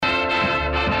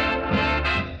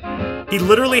He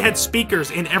literally had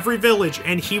speakers in every village,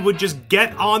 and he would just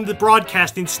get on the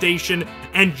broadcasting station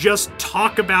and just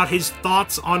talk about his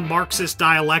thoughts on Marxist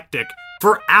dialectic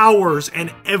for hours, and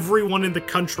everyone in the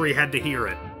country had to hear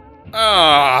it.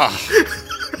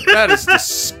 That is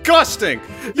disgusting.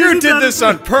 You did this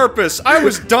on purpose. I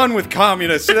was done with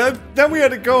communists. Then we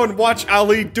had to go and watch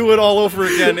Ali do it all over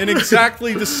again in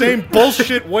exactly the same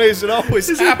bullshit ways it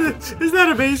always happens. Isn't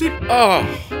that amazing?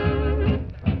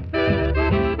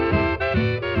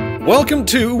 Welcome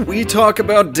to We Talk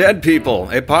About Dead People,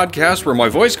 a podcast where my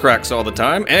voice cracks all the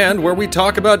time and where we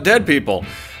talk about dead people.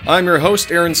 I'm your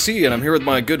host, Aaron C., and I'm here with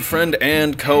my good friend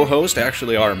and co-host,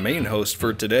 actually our main host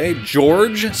for today,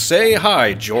 George. Say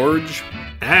hi, George.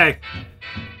 Hey.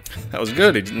 That was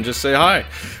good. He didn't just say hi.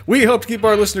 We hope to keep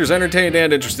our listeners entertained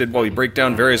and interested while we break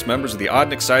down various members of the odd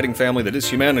and exciting family that is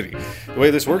humanity. The way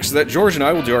this works is that George and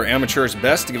I will do our amateur's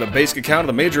best to give a basic account of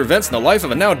the major events in the life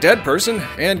of a now dead person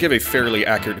and give a fairly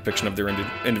accurate depiction of their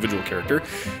individual character,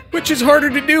 which is harder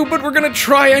to do, but we're going to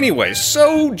try anyway.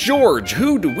 So, George,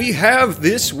 who do we have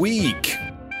this week?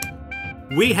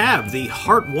 We have the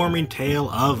heartwarming tale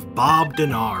of Bob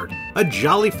Denard, a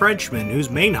jolly Frenchman whose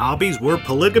main hobbies were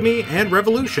polygamy and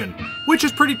revolution, which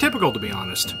is pretty typical, to be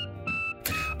honest.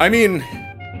 I mean,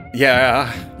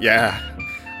 yeah.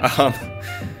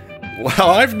 Well,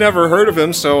 I've never heard of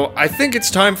him, so I think it's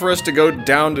time for us to go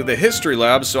down to the history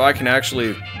lab so I can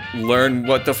actually learn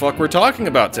what the fuck we're talking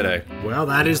about today. Well,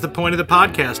 that is the point of the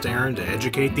podcast, Aaron, to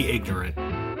educate the ignorant.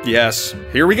 Yes,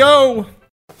 here we go!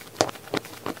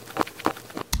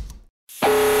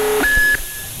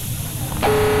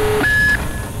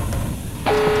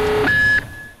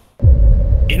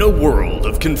 In a world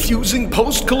of confusing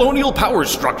post-colonial power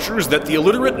structures that the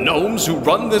illiterate gnomes who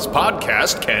run this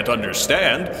podcast can't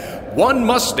understand, one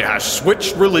mustache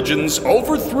switched religions,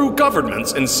 overthrew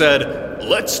governments, and said,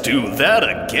 "Let's do that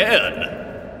again."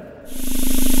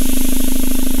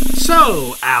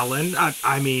 So, Aaron,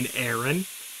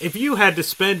 if you had to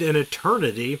spend an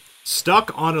eternity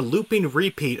stuck on a looping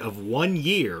repeat of 1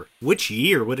 year, which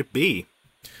year would it be?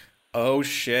 Oh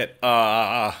shit.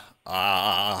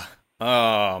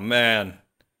 Oh man,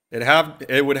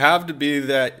 it would have to be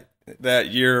that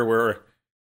year where,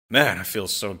 man, I feel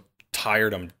so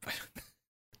tired. I'm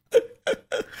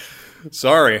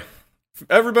sorry,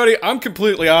 everybody. I'm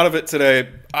completely out of it today.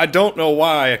 I don't know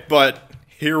why, but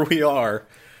here we are.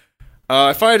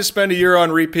 If I had to spend a year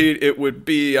on repeat, it would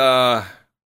be I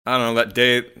don't know,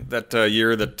 that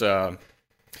year that.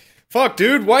 Fuck,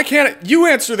 dude. Why can't you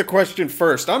answer the question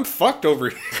first? I'm fucked over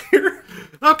here.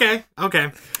 Okay.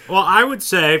 Well, I would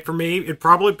say, for me, it'd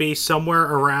probably be somewhere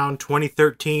around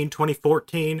 2013,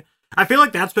 2014. I feel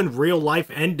like that's when real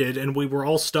life ended, and we were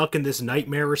all stuck in this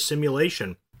nightmarish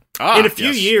simulation. In a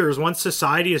few years, once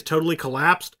society has totally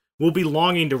collapsed, we'll be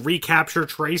longing to recapture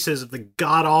traces of the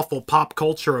god-awful pop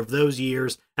culture of those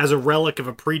years as a relic of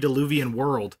a pre-Diluvian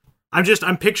world.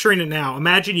 I'm picturing it now.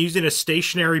 Imagine using a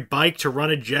stationary bike to run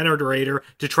a generator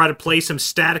to try to play some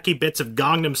staticky bits of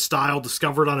Gangnam Style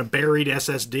discovered on a buried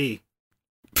SSD.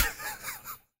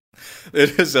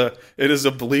 It is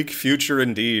a bleak future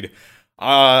indeed.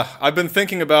 I've been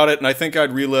thinking about it, and I think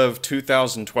I'd relive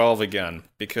 2012 again,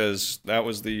 because that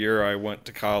was the year I went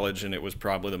to college, and it was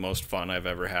probably the most fun I've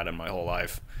ever had in my whole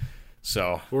life.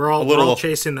 So we're all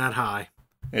chasing that high.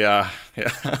 Yeah.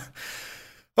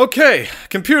 Okay,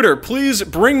 computer, please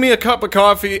bring me a cup of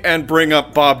coffee and bring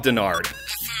up Bob Denard.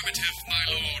 Affirmative, my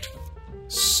lord.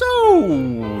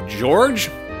 So, George,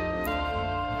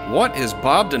 what is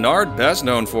Bob Denard best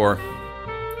known for?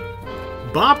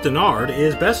 Bob Denard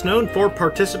is best known for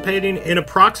participating in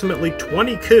approximately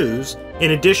 20 coups,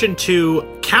 in addition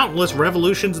to countless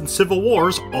revolutions and civil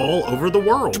wars all over the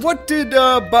world. What did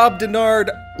Bob Denard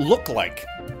look like?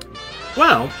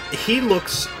 Well, he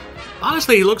looks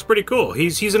pretty cool.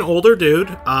 He's an older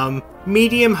dude,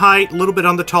 medium height, a little bit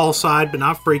on the tall side, but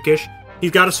not freakish.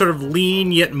 He's got a sort of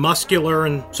lean yet muscular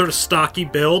and sort of stocky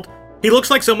build. He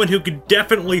looks like someone who could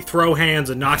definitely throw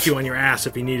hands and knock you on your ass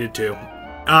if he needed to.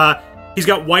 He's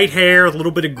got white hair, a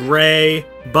little bit of gray,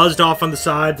 buzzed off on the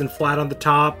sides and flat on the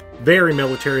top. Very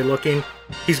military looking.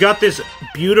 He's got this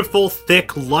beautiful,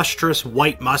 thick, lustrous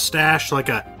white mustache, like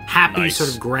a happy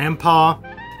sort of grandpa.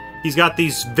 He's got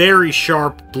these very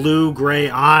sharp blue-gray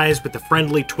eyes with a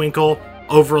friendly twinkle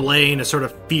overlaying a sort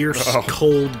of fierce,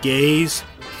 cold gaze.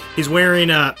 He's wearing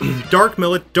dark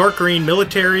green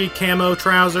military camo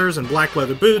trousers and black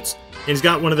leather boots, and he's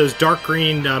got one of those dark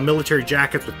green military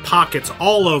jackets with pockets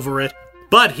all over it,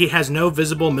 but he has no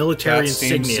visible military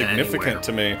insignia That seems significant anywhere.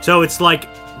 to me. So it's like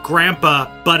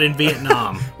Grandpa, but in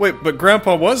Vietnam. Wait, but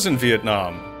Grandpa was in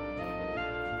Vietnam.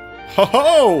 Ho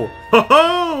ho! Ho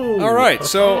ho! All right,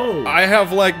 so Ho-ho. I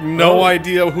have like no Oh.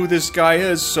 idea who this guy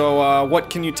is. So what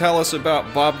can you tell us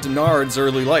about Bob Denard's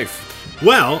early life?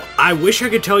 Well, I wish I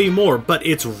could tell you more, but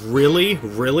it's really,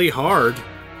 really hard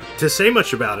to say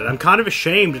much about it. I'm kind of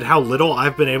ashamed at how little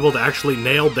I've been able to actually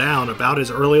nail down about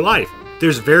his early life.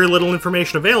 There's very little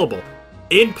information available,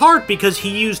 in part because he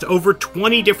used over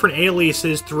 20 different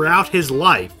aliases throughout his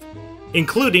life,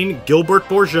 including Gilbert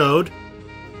Bourgeaud,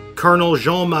 Colonel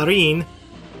Jean Marin,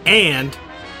 and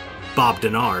Bob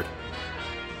Denard.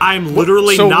 I'm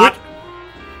literally so not... what-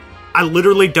 I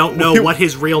literally don't know You- what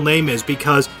his real name is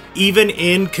because even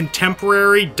in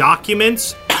contemporary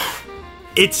documents,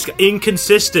 it's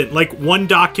inconsistent. Like, one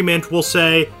document will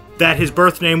say that his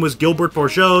birth name was Gilbert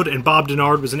Bourgeaud and Bob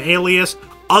Denard was an alias.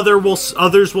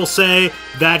 Others will say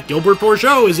that Gilbert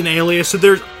Bourgeaud is an alias. So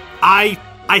there's...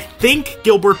 I think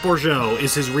Gilbert Bourgeaud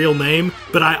is his real name,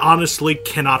 but I honestly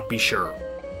cannot be sure.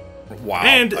 Wow.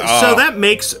 And so that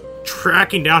makes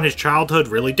tracking down his childhood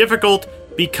really difficult,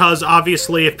 because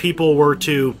obviously if people were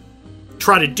to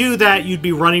try to do that, you'd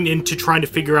be running into trying to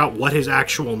figure out what his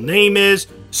actual name is.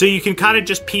 So you can kind of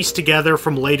just piece together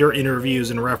from later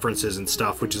interviews and references and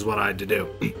stuff, which is what I had to do.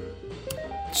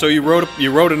 So you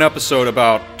wrote an episode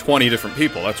about 20 different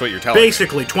people. That's what you're telling me.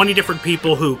 Basically, 20 different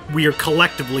people who we are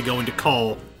collectively going to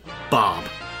call Bob.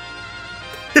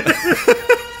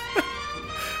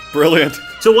 Brilliant.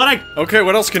 So what I Okay,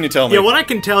 what else can you tell me? Yeah, what I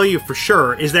can tell you for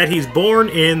sure is that he's born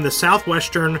in the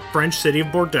southwestern French city of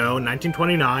Bordeaux in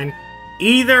 1929,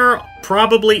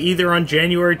 probably either on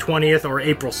January 20th or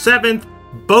April 7th.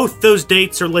 Both those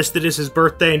dates are listed as his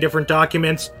birthday in different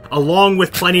documents, along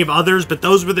with plenty of others, but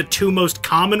those were the two most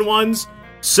common ones.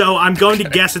 So I'm going to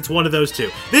guess it's one of those two.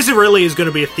 This really is going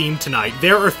to be a theme tonight.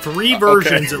 There are three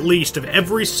versions, at least, of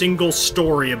every single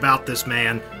story about this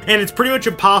man, and it's pretty much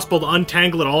impossible to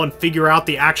untangle it all and figure out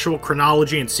the actual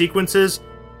chronology and sequences.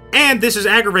 And this is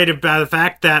aggravated by the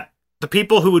fact that the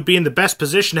people who would be in the best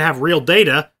position to have real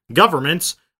data,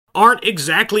 governments, aren't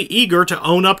exactly eager to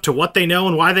own up to what they know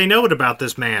and why they know it about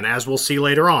this man, as we'll see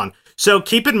later on. So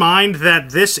keep in mind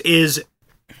that this is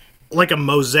like a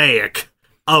mosaic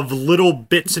of little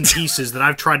bits and pieces that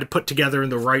I've tried to put together in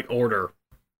the right order.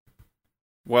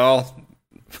 Well,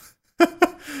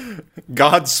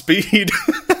 Godspeed.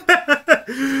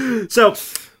 So,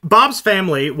 Bob's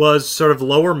family was sort of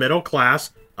lower middle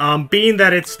class. Being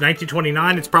that it's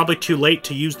 1929, it's probably too late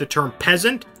to use the term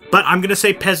peasant, but I'm going to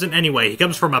say peasant anyway. He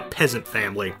comes from a peasant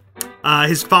family.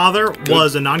 His father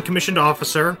was a non-commissioned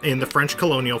officer in the French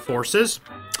colonial forces.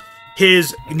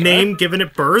 His name given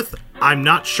at birth, I'm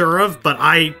not sure of, but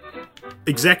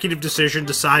executive decision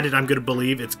decided I'm going to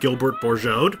believe it's Gilbert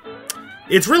Bourgeaud.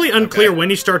 It's really unclear when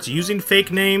he starts using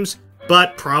fake names,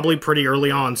 but probably pretty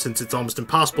early on, since it's almost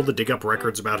impossible to dig up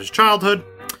records about his childhood.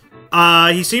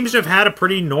 He seems to have had a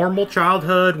pretty normal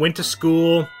childhood, went to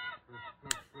school.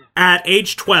 At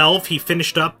age 12, he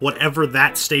finished up whatever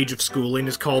that stage of schooling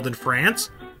is called in France,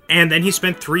 and then he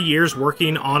spent 3 years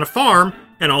working on a farm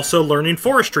and also learning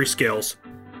forestry skills.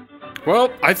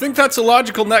 Well, I think that's a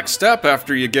logical next step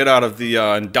after you get out of the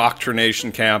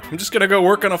indoctrination camp. I'm just gonna go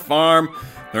work on a farm,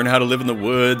 learn how to live in the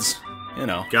woods, you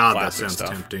know. God, that classic sounds stuff.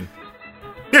 tempting.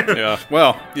 Yeah,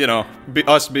 well, you know,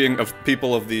 us being of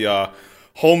people of the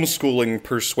homeschooling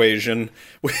persuasion,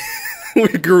 we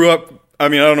grew up. I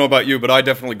mean, I don't know about you, but I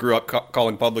definitely grew up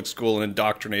calling public school an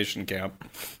indoctrination camp.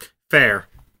 Fair.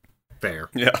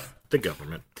 Yeah. The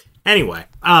government. Anyway,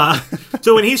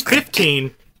 so when he's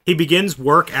 15, he begins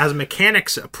work as a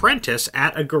mechanic's apprentice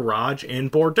at a garage in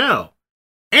Bordeaux.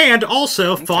 And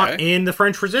also fought in the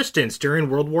French Resistance during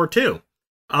World War II.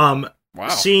 Wow.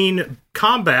 Seen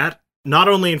combat not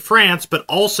only in France, but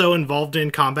also involved in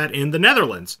combat in the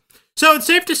Netherlands. So it's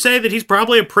safe to say that he's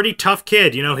probably a pretty tough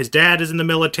kid. You know, his dad is in the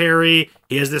military.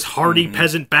 He has this hardy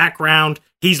peasant background.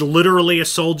 He's literally a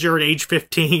soldier at age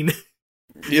 15.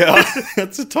 Yeah,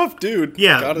 that's a tough dude.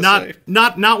 Yeah,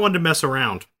 not one to mess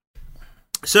around.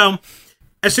 So,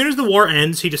 as soon as the war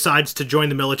ends, he decides to join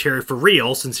the military for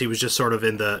real, since he was just sort of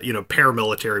in the,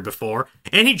 paramilitary before,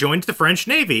 and he joins the French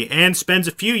Navy and spends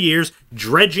a few years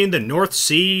dredging the North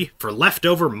Sea for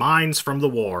leftover mines from the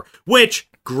war, which,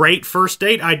 great first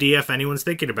date idea if anyone's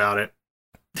thinking about it.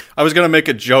 I was going to make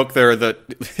a joke there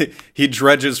that he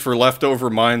dredges for leftover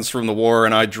mines from the war,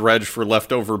 and I dredge for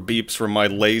leftover beeps from my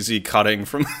lazy cutting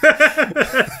from...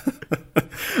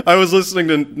 I was listening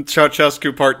to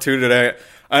Ceausescu Part 2 today,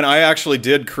 and I actually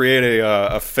did create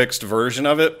a fixed version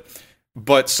of it,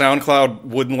 but SoundCloud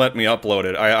wouldn't let me upload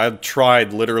it. I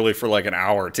tried literally for like an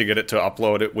hour to get it to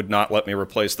upload. It would not let me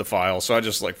replace the file, so I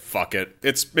just fuck it.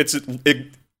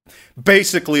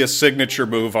 basically a signature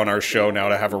move on our show now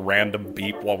to have a random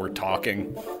beep while we're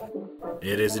talking.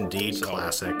 It is indeed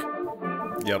classic.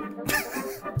 Yep.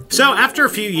 So, after a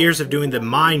few years of doing the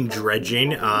mine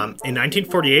dredging, in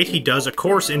 1948 he does a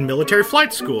course in military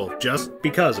flight school, just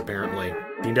because, apparently.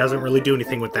 He doesn't really do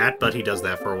anything with that, but he does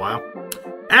that for a while.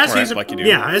 As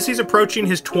he's approaching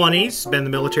his 20s, been in the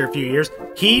military a few years,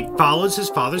 he follows his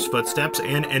father's footsteps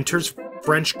and enters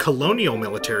French colonial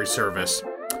military service.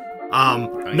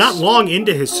 Nice. Not long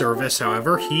into his service,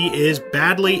 however, he is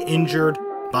badly injured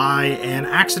by an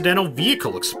accidental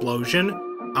vehicle explosion,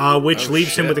 which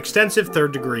leaves him with extensive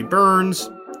third-degree burns,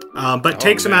 but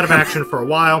takes him out of action for a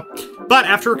while. But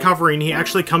after recovering, he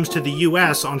actually comes to the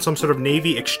U.S. on some sort of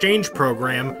Navy exchange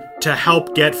program to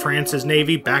help get France's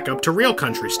Navy back up to real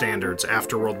country standards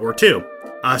after World War II.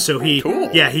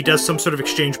 He does some sort of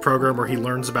exchange program where he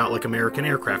learns about, like, American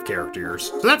aircraft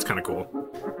carriers. So that's kind of cool.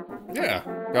 Yeah,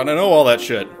 gotta know all that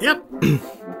shit. Yep.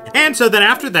 And so then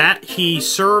after that, he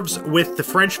serves with the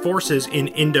French forces in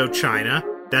Indochina.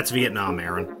 That's Vietnam,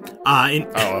 Aaron.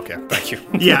 Okay. Thank you.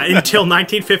 Yeah, until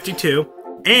 1952.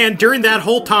 And during that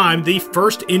whole time, the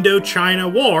First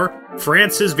Indochina War,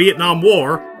 France's Vietnam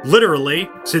War, literally,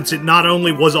 since it not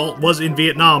only was in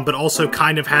Vietnam, but also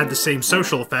kind of had the same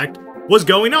social effect, was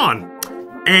going on.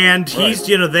 And he's,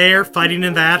 there fighting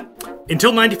in that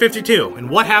until 1952. And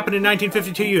what happened in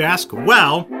 1952, you ask?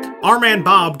 Well, our man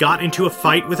Bob got into a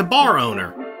fight with a bar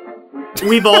owner.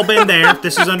 We've all been there.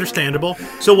 This is understandable.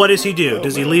 So what does he do?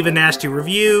 Does he leave a nasty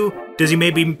review? Does he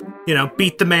maybe,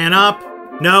 beat the man up?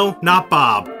 No, not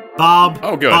Bob.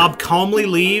 Bob calmly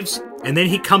leaves, and then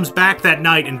he comes back that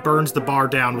night and burns the bar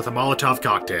down with a Molotov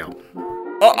cocktail.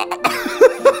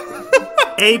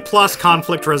 A+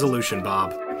 conflict resolution,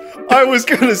 Bob. I was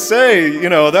gonna say,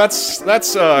 that's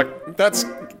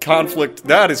conflict.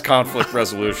 That is conflict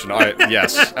resolution.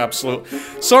 Yes, absolutely.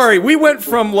 Sorry, we went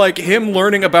from him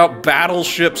learning about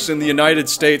battleships in the United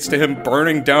States to him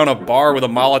burning down a bar with a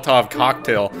Molotov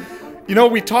cocktail.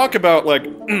 We talk about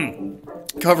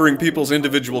covering people's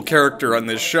individual character on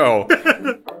this show.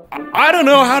 I don't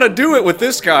know how to do it with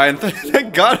this guy, and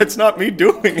thank God it's not me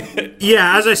doing it.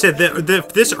 Yeah, as I said,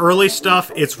 this early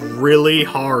stuff, it's really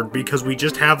hard because we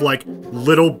just have,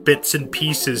 little bits and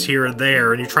pieces here and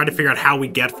there, and you try to figure out how we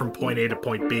get from point A to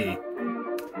point B.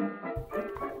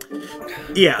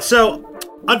 Yeah, so,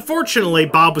 unfortunately,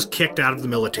 Bob was kicked out of the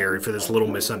military for this little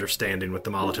misunderstanding with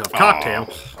the Molotov cocktail.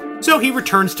 So he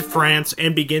returns to France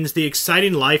and begins the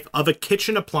exciting life of a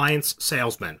kitchen appliance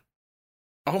salesman.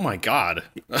 Oh my God.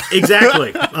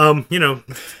 Exactly.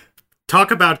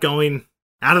 Talk about going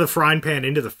out of the frying pan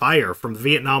into the fire from the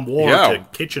Vietnam War to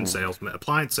kitchen salesman,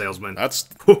 appliance salesman. That's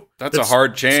a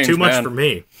hard change, Too much for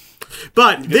me.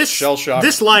 But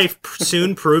this life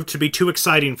soon proved to be too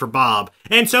exciting for Bob,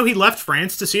 and so he left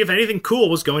France to see if anything cool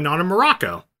was going on in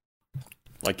Morocco.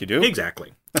 Like you do?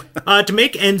 Exactly. To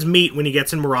make ends meet when he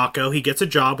gets in Morocco, he gets a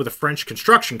job with a French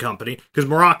construction company, because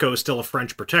Morocco is still a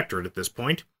French protectorate at this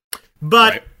point.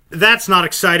 But that's not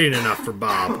exciting enough for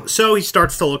Bob, so he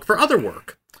starts to look for other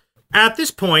work. At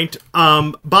this point,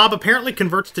 Bob apparently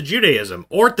converts to Judaism,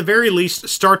 or at the very least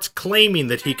starts claiming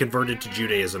that he converted to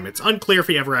Judaism. It's unclear if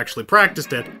he ever actually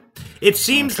practiced it. It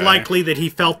seems likely that he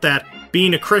felt that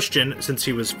being a Christian, since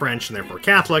he was French and therefore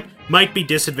Catholic, might be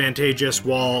disadvantageous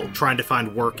while trying to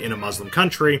find work in a Muslim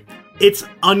country. It's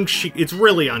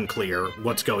really unclear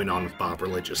what's going on with Bob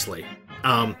religiously.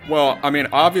 Well, I mean,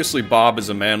 obviously Bob is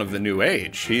a man of the new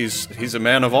age. He's a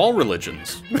man of all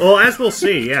religions. Well, as we'll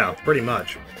see, yeah, pretty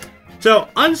much. So,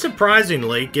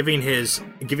 unsurprisingly, giving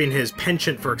his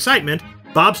penchant for excitement,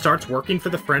 Bob starts working for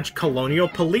the French colonial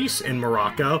police in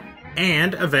Morocco,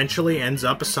 and eventually ends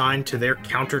up assigned to their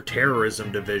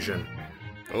counterterrorism division.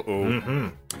 Uh-oh. Mm-hmm.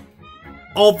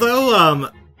 Although,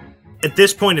 at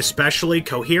this point especially,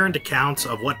 coherent accounts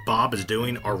of what Bob is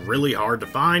doing are really hard to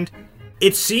find,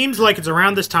 it seems like it's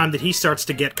around this time that he starts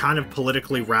to get kind of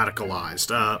politically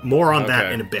radicalized. More on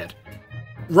that in a bit.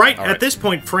 Right at this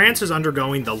point, France is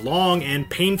undergoing the long and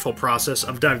painful process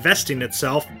of divesting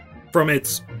itself from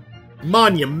its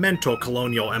monumental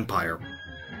colonial empire.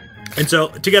 And so,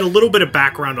 to get a little bit of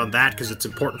background on that, because it's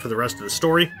important for the rest of the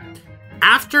story,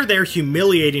 after their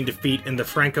humiliating defeat in the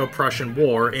Franco-Prussian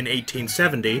War in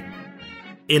 1870,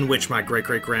 in which my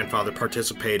great-great-grandfather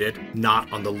participated,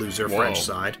 not on the loser French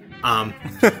side,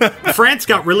 France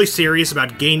got really serious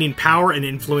about gaining power and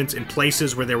influence in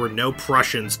places where there were no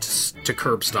Prussians to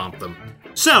curb stomp them.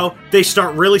 So, they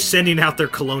start really sending out their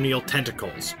colonial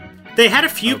tentacles. They had a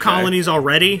few colonies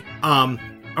already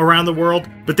around the world,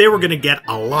 but they were going to get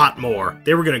a lot more.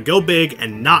 They were going to go big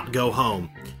and not go home.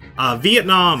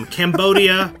 Vietnam,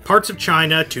 Cambodia, parts of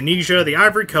China, Tunisia, the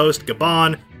Ivory Coast,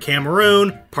 Gabon,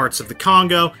 Cameroon, parts of the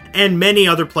Congo, and many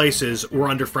other places were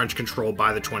under French control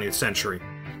by the 20th century.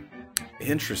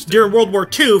 Interesting. During World War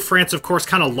II, France, of course,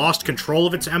 kind of lost control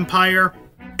of its empire,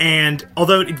 and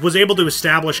although it was able to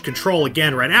establish control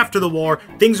again right after the war,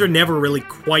 things are never really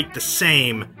quite the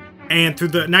same. And through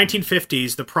the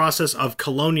 1950s, the process of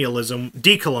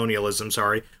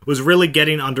decolonialism, was really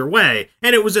getting underway.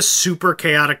 And it was a super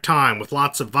chaotic time with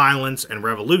lots of violence and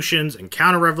revolutions and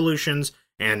counter-revolutions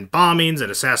and bombings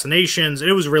and assassinations. And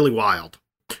it was really wild.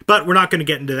 But we're not going to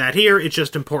get into that here. It's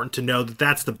just important to know that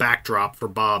that's the backdrop for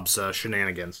Bob's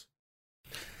shenanigans.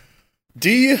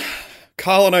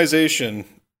 Decolonization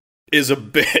is a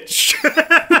bitch.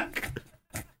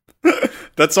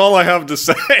 That's all I have to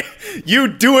say. You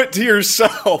do it to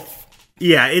yourself.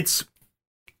 Yeah, it's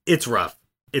rough.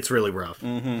 It's really rough.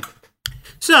 Mm-hmm.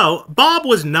 So, Bob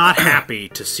was not happy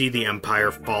to see the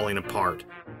empire falling apart,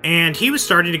 and he was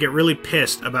starting to get really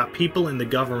pissed about people in the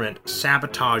government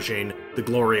sabotaging the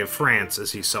glory of France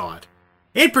as he saw it.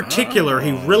 In particular,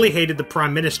 he really hated the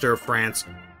Prime Minister of France,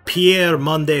 Pierre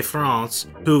Mendès France,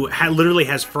 who literally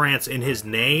has France in his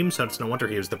name, so it's no wonder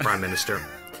he was the Prime Minister.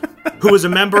 Who was a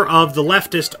member of the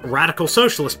leftist Radical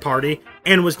Socialist Party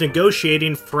and was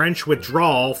negotiating French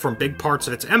withdrawal from big parts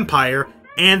of its empire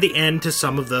and the end to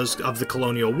some of the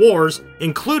colonial wars,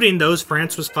 including those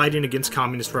France was fighting against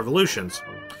communist revolutions.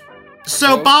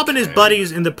 So Bob and his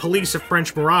buddies in the police of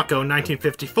French Morocco in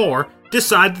 1954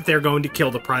 decide that they're going to kill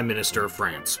the Prime Minister of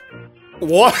France.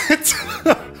 What?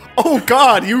 Oh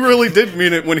God, you really did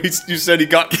mean it when you said he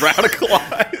got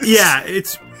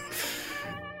radicalized.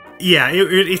 Yeah,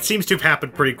 it seems to have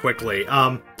happened pretty quickly.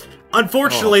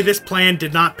 Unfortunately, this plan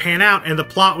did not pan out, and the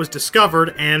plot was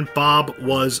discovered, and Bob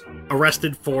was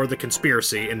arrested for the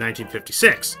conspiracy in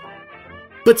 1956.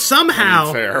 But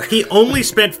somehow, he only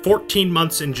spent 14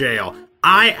 months in jail.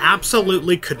 I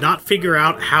absolutely could not figure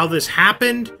out how this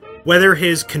happened, whether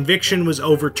his conviction was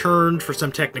overturned for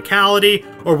some technicality,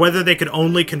 or whether they could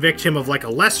only convict him of like a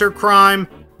lesser crime.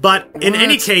 But in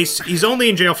any case, he's only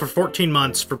in jail for 14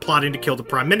 months for plotting to kill the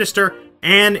Prime Minister,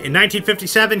 and in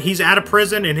 1957, he's out of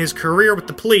prison, and his career with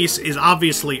the police is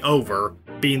obviously over,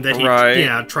 being that he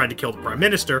tried to kill the Prime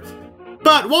Minister.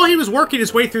 But while he was working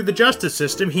his way through the justice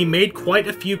system, he made quite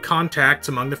a few contacts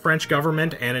among the French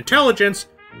government and intelligence,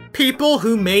 people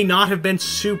who may not have been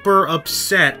super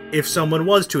upset if someone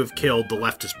was to have killed the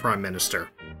leftist Prime Minister.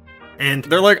 And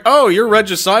they're like, "Oh, you're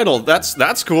regicidal.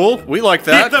 That's cool. We like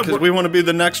that because we want to be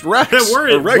the next Rex."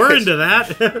 We're into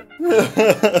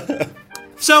that.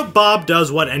 So Bob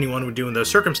does what anyone would do in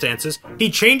those circumstances. He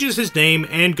changes his name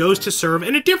and goes to serve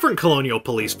in a different colonial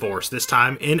police force, this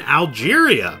time in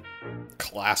Algeria.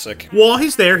 Classic. While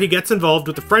he's there, he gets involved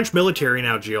with the French military in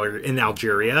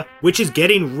Algeria, which is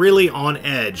getting really on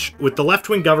edge, with the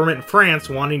left-wing government in France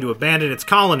wanting to abandon its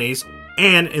colonies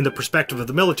and, in the perspective of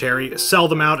the military, sell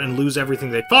them out and lose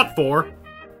everything they fought for.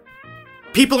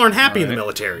 People aren't happy in the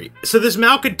military. So this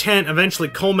malcontent eventually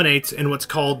culminates in what's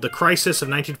called the Crisis of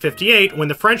 1958, when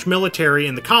the French military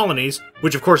in the colonies,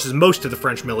 which of course is most of the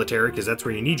French military, because that's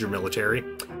where you need your military,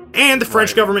 and the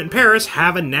French government in Paris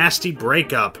have a nasty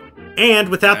breakup. And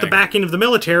without the backing of the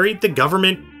military, the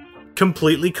government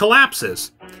completely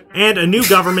collapses. And a new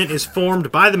government is formed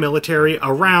by the military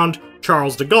around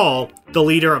Charles de Gaulle, the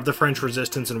leader of the French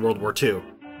resistance in World War II.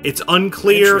 It's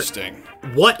unclear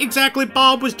what exactly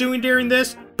Bob was doing during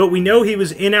this, but we know he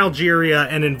was in Algeria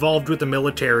and involved with the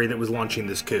military that was launching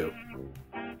this coup.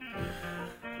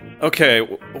 Okay,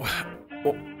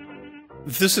 well,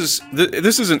 this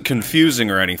isn't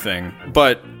confusing or anything,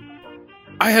 but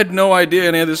I had no idea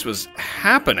any of this was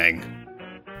happening.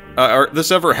 Or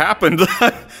this ever happened.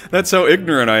 That's how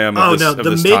ignorant I am of this topic.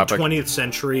 The mid-20th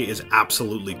century is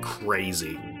absolutely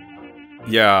crazy.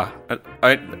 Yeah,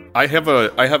 I have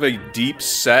a deep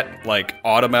set, like,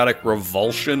 automatic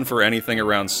revulsion for anything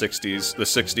around the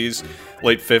 60s,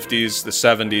 late 50s, the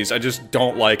 70s. I just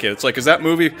don't like it. It's like, was that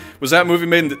movie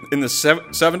made in the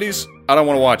 70s? I don't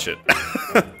want to watch it.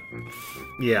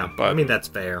 Yeah, but, I mean, that's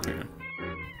fair. Yeah.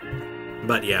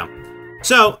 But yeah.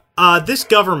 So, this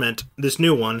government, this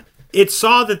new one, it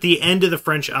saw that the end of the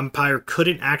French Empire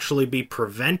couldn't actually be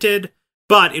prevented,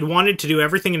 but it wanted to do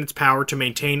everything in its power to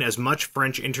maintain as much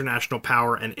French international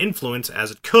power and influence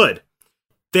as it could.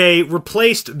 They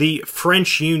replaced the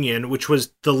French Union, which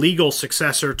was the legal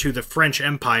successor to the French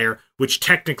Empire, which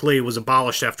technically was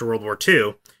abolished after World War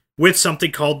II, with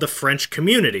something called the French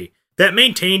Community, that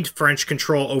maintained French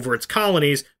control over its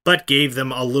colonies, but gave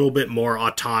them a little bit more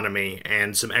autonomy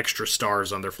and some extra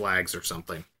stars on their flags or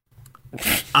something.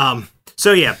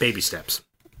 So yeah, baby steps.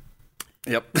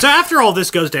 Yep. So after all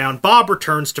this goes down, Bob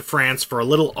returns to France for a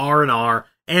little R&R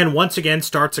and once again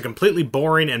starts a completely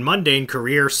boring and mundane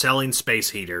career selling space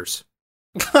heaters.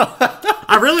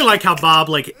 I really like how Bob,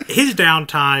 his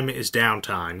downtime is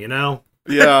downtime, you know?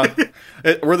 Yeah.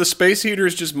 Were the space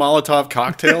heaters just Molotov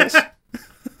cocktails?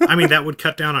 I mean, that would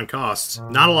cut down on costs.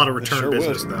 Not a lot of return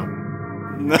business, though.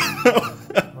 No.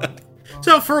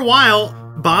 So for a while,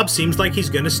 Bob seems like he's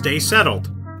going to stay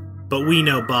settled. But we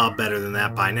know Bob better than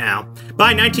that by now.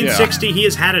 By 1960, he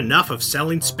has had enough of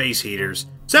selling space heaters.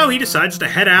 So he decides to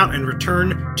head out and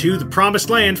return to the promised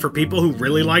land for people who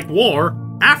really like war,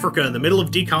 Africa in the middle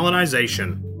of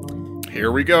decolonization.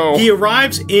 Here we go. He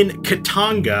arrives in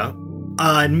Katanga,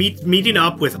 meeting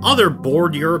up with other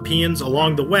bored Europeans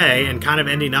along the way and kind of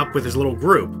ending up with his little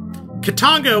group.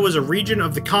 Katanga was a region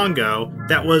of the Congo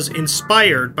that was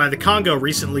inspired by the Congo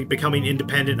recently becoming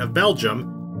independent of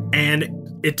Belgium, and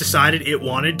it decided it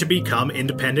wanted to become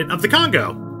independent of the Congo.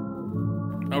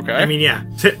 Okay. I mean, yeah,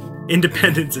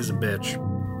 independence is a bitch.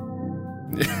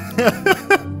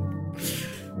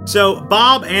 So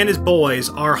Bob and his boys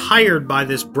are hired by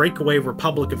this breakaway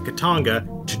Republic of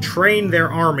Katanga to train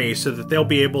their army so that they'll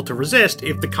be able to resist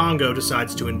if the Congo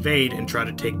decides to invade and try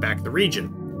to take back the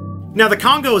region. Now, the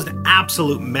Congo is an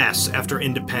absolute mess after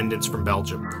independence from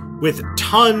Belgium, with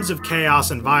tons of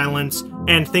chaos and violence,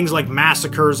 and things like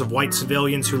massacres of white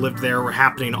civilians who lived there were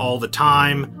happening all the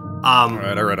time.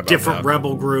 Right, I read about different that.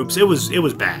 Rebel groups. It was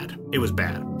bad. It was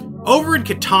bad. Over in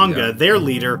Katanga, their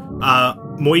leader,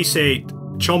 Moise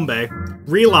Chombe,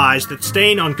 realized that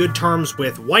staying on good terms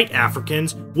with white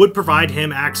Africans would provide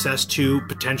him access to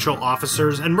potential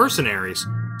officers and mercenaries.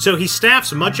 So he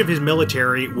staffs much of his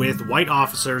military with white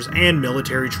officers and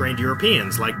military-trained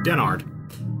Europeans like Denard.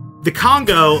 The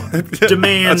Congo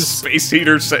demands... A space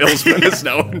heater salesman is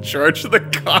now in charge of the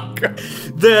Congo.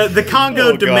 The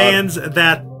Congo God. demands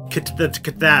that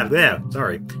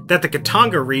the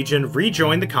Katanga region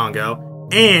rejoin the Congo,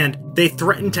 and they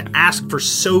threaten to ask for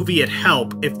Soviet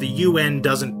help if the UN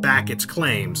doesn't back its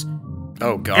claims.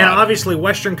 Oh, God. And obviously,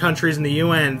 Western countries in the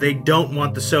UN, they don't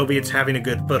want the Soviets having a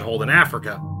good foothold in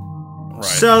Africa. Right.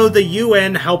 So the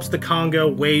UN helps the Congo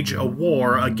wage a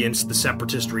war against the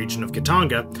separatist region of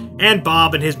Katanga, and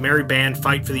Bob and his merry band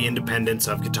fight for the independence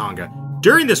of Katanga.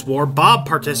 During this war, Bob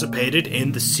participated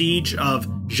in the siege of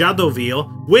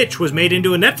Jadotville, which was made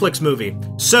into a Netflix movie.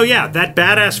 So yeah, that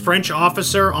badass French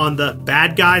officer on the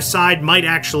bad guy side might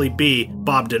actually be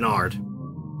Bob Denard.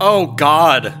 Oh,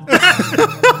 God.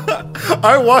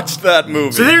 I watched that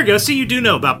movie. So there you go. See, you do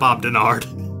know about Bob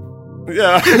Denard.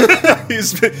 Yeah.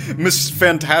 He's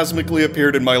phantasmically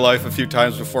appeared in my life a few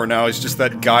times before now. He's just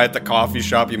that guy at the coffee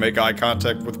shop you make eye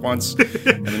contact with once,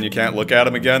 and then you can't look at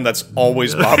him again. That's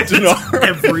always Bob Denard.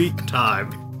 Every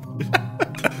time.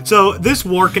 So this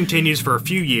war continues for a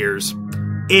few years.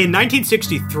 In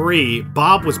 1963,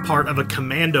 Bob was part of a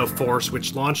commando force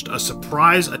which launched a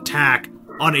surprise attack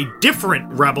on a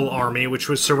different rebel army which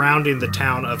was surrounding the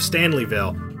town of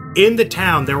Stanleyville. In the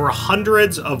town, there were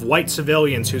hundreds of white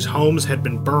civilians whose homes had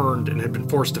been burned and had been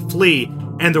forced to flee,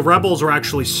 and the rebels were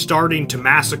actually starting to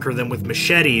massacre them with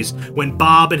machetes when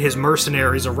Bob and his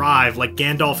mercenaries arrived, like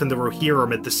Gandalf and the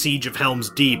Rohirrim at the Siege of Helm's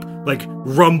Deep, like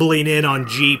rumbling in on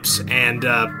jeeps and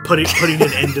putting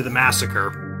an end to the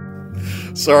massacre.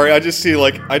 Sorry, I just see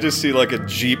like a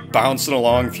Jeep bouncing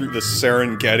along through the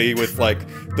Serengeti with like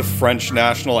the French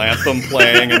national anthem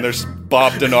playing, and there's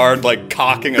Bob Denard like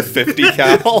cocking a 50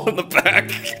 cal in the back.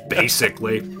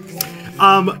 Basically.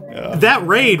 That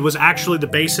raid was actually the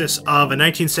basis of a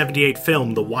 1978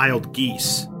 film, The Wild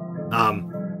Geese. I've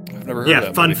never heard of Yeah,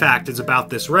 that fun movie. fact is about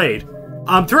this raid.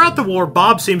 Throughout the war,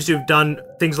 Bob seems to have done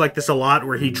things like this a lot,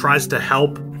 where he tries to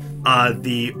help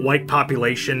the white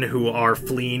population who are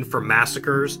fleeing from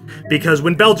massacres. Because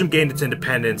when Belgium gained its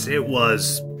independence, it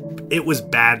was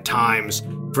bad times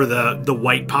for the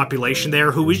white population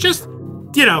there, who was just,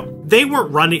 they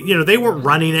weren't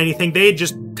running anything. They had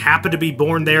just happened to be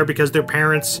born there because their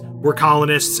parents were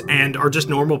colonists and are just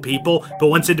normal people. But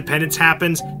once independence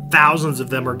happens, thousands of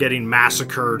them are getting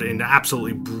massacred in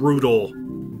absolutely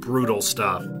brutal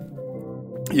stuff.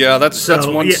 Yeah, that's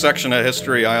one yeah. section of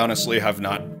history I honestly have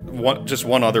not. Just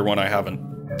one other one I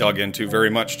haven't dug into very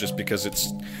much, just because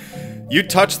you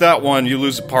touch that one, you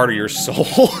lose a part of your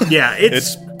soul. Yeah,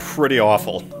 it's pretty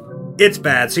awful. It's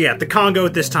bad. So yeah, the Congo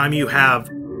at this time, you have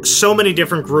so many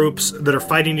different groups that are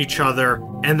fighting each other,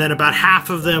 and then about half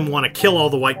of them want to kill all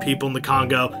the white people in the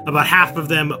Congo. About half of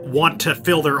them want to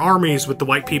fill their armies with the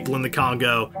white people in the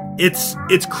Congo. It's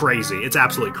crazy. It's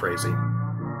absolutely crazy.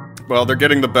 Well, they're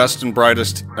getting the best and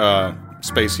brightest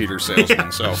space heater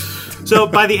salesman. So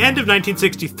by the end of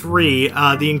 1963,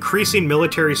 the increasing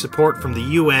military support from the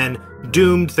UN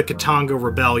doomed the Katanga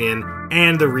Rebellion,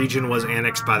 and the region was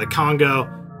annexed by the Congo,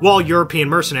 while European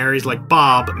mercenaries like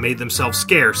Bob made themselves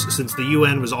scarce since the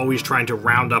UN was always trying to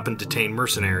round up and detain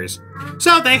mercenaries.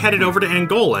 So they headed over to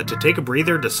Angola to take a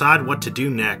breather and decide what to do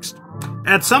next.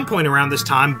 At some point around this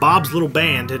time, Bob's little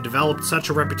band had developed such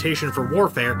a reputation for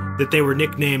warfare that they were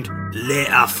nicknamed Les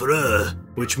Affreux,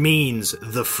 which means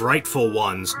the Frightful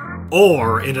Ones,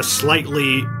 or in a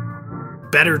slightly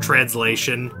better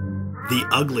translation, the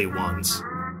Ugly Ones.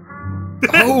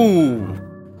 Oh!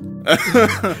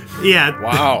 Yeah.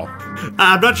 Wow.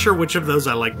 I'm not sure which of those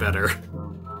I like better.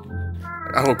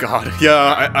 Oh god.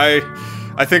 Yeah,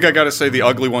 I think I gotta say the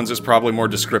Ugly Ones is probably more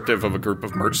descriptive of a group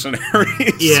of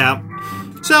mercenaries. Yeah.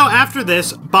 So after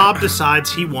this, Bob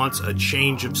decides he wants a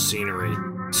change of scenery.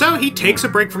 So he takes a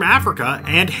break from Africa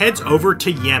and heads over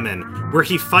to Yemen, where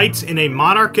he fights in a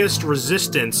monarchist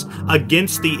resistance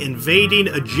against the invading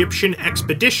Egyptian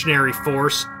expeditionary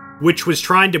force, which was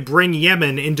trying to bring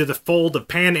Yemen into the fold of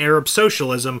pan-Arab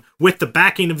socialism with the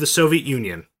backing of the Soviet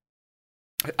Union.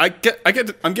 I'm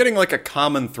getting like a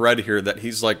common thread here that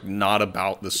he's like not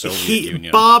about the Soviet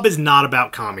Union. Bob is not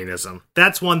about communism.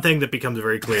 That's one thing that becomes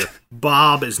very clear.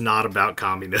 Bob is not about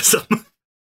communism.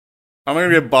 I'm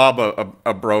going to give Bob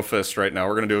a bro fist right now.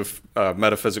 We're going to do a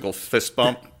metaphysical fist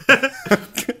bump.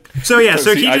 So I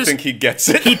think he gets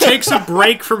it. He takes a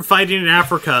break from fighting in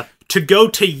Africa to go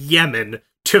to Yemen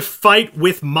to fight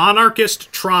with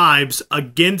monarchist tribes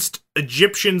against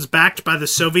Egyptians backed by the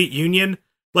Soviet Union.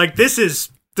 Like, this is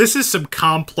some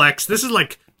complex. This is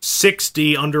like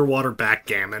 6D underwater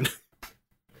backgammon.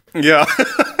 Yeah.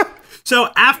 So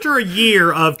after a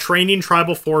year of training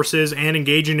tribal forces and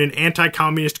engaging in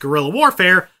anti-communist guerrilla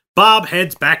warfare, Bob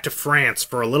heads back to France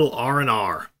for a little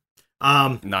R&R.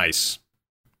 Nice.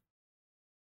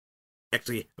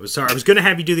 Actually, I was going to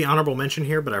have you do the honorable mention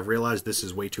here, but I realized this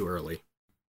is way too early.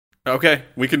 Okay,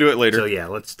 we can do it later. So yeah,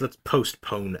 let's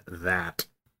postpone that.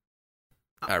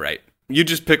 All right. You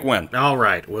just pick when. All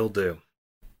right, will do.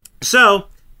 So,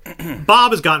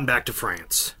 Bob has gotten back to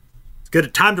France. It's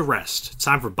good. Time to rest. It's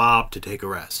time for Bob to take a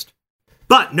rest.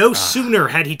 But no sooner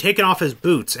had he taken off his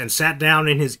boots and sat down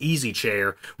in his easy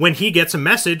chair when he gets a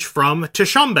message from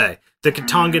Tshombe, the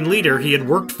Katangan leader he had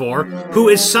worked for, who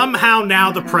is somehow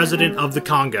now the president of the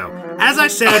Congo. As I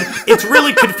said, it's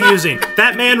really confusing.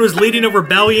 That man was leading a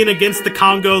rebellion against the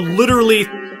Congo literally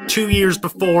 2 years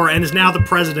before and is now the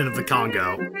president of the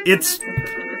Congo.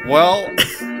 Well,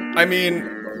 I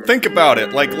mean, think about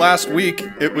it. Like, last week,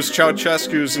 it was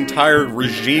Ceausescu's entire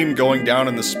regime going down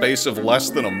in the space of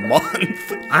less than a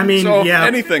month. I mean, so yeah.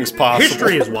 Anything's possible.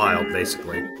 History is wild,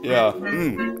 basically. Yeah.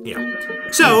 Yeah.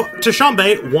 So,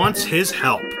 Tshombe wants his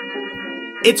help.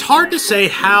 It's hard to say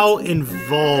how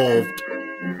involved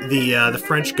the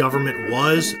French government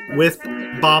was with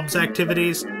Bob's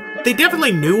activities. They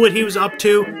definitely knew what he was up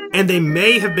to, and they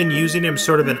may have been using him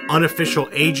sort of an unofficial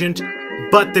agent,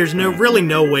 but there's really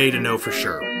no way to know for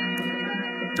sure.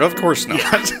 Of course not.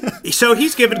 Yeah. So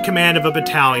he's given command of a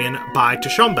battalion by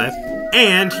Tshombe,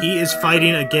 and he is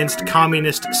fighting against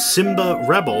communist Simba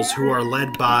rebels who are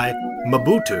led by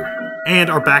Mobutu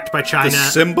and are backed by China. The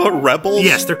Simba rebels?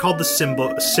 Yes, they're called the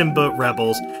Simba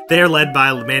rebels. They are led by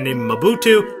a man named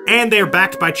Mobutu, and they are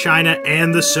backed by China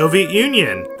and the Soviet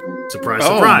Union. Surprise,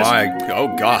 surprise.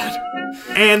 Oh god.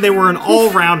 And they were an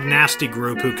all-round nasty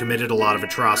group who committed a lot of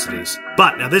atrocities.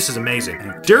 But, now this is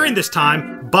amazing. During this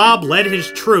time, Bob led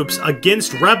his troops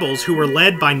against rebels who were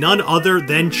led by none other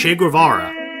than Che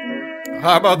Guevara.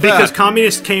 How about that? Because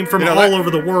communists came from all over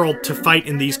the world to fight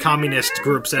in these communist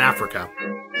groups in Africa.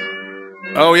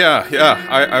 Oh yeah.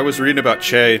 I was reading about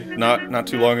Che not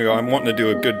too long ago. I'm wanting to do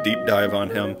a good deep dive on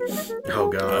him. Oh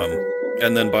god.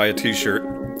 And then buy a t-shirt.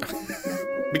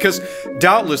 Because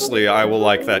doubtlessly I will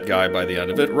like that guy by the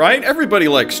end of it, right? Everybody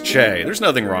likes Che. There's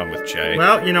nothing wrong with Che.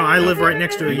 Well, I live right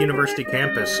next to a university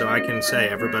campus, so I can say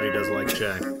everybody does like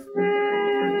Che.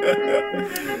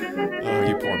 Oh,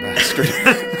 you poor bastard.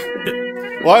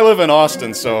 Well, I live in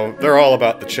Austin, so they're all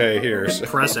about the Che here. So.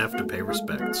 Press F to pay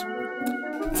respects.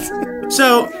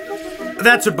 So,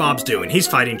 that's what Bob's doing. He's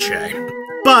fighting Che.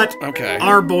 But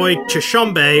our boy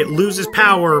Tshombe loses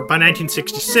power by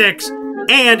 1966,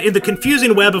 and in the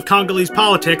confusing web of Congolese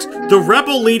politics, the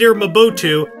rebel leader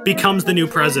Mobutu becomes the new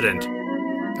president.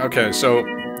 Okay, so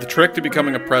the trick to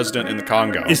becoming a president in the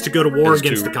Congo is to go to war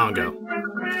against the Congo.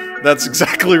 That's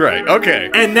exactly right.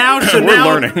 Okay. And now,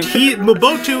 learning.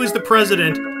 Mobutu is the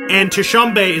president, and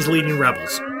Tshombe is leading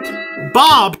rebels.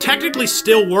 Bob technically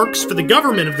still works for the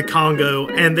government of the Congo,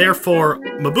 and therefore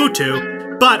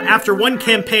Mobutu, But after one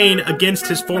campaign against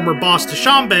his former boss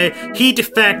Dushanbe, he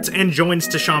defects and joins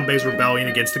Dushanbe's rebellion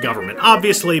against the government.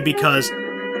 Obviously because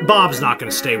Bob's not going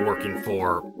to stay working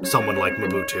for someone like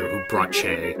Mobutu who brought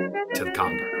Che to the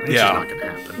Congo. It's just not going to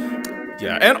happen.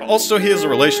 Yeah, and also he has a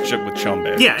relationship with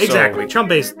Chumbe. Yeah, exactly.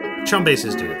 Chumbe's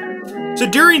his dude. So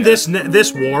during this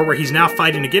war, where he's now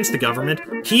fighting against the government,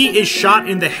 he is shot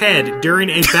in the head during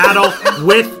a battle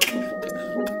with...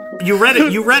 You read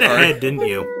ahead, didn't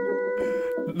you?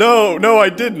 No, I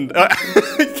didn't.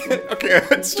 Okay,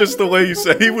 it's just the way you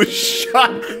said he was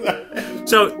shot.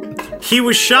 So, he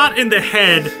was shot in the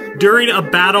head during a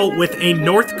battle with a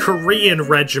North Korean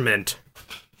regiment.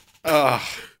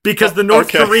 Because the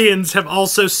North Koreans have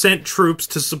also sent troops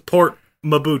to support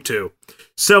Mobutu.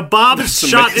 So Bob is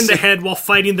shot in the head while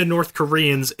fighting the North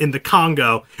Koreans in the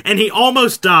Congo, and he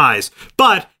almost dies.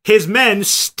 But his men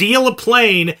steal a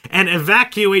plane and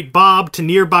evacuate Bob to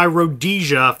nearby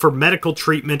Rhodesia for medical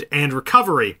treatment and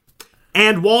recovery.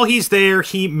 And while he's there,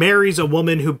 he marries a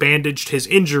woman who bandaged his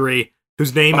injury,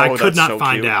 whose name I could not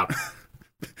find out.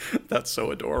 That's so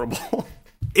adorable.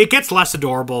 It gets less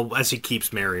adorable as he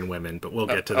keeps marrying women, but we'll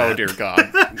get to that. Oh, dear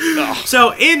God. No. So,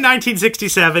 in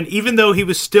 1967, even though he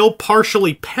was still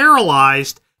partially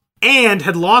paralyzed and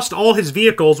had lost all his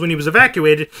vehicles when he was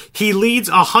evacuated, he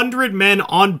leads 100 men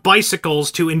on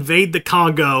bicycles to invade the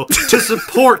Congo to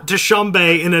support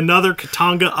Dushanbe in another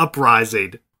Katanga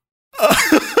uprising.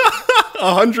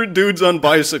 100 dudes on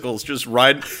bicycles just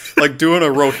ride, like doing a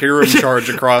Rohirrim charge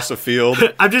across a field.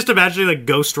 I'm just imagining like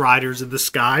Ghost Riders in the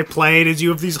sky playing as you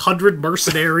have these 100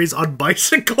 mercenaries on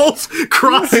bicycles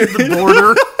crossing the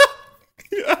border.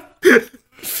 Yeah.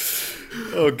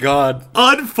 Oh, God.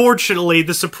 Unfortunately,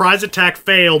 the surprise attack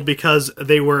failed because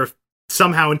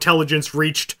somehow intelligence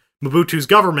reached Mobutu's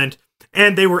government,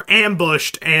 and they were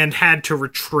ambushed and had to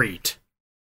retreat.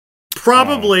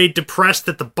 Probably depressed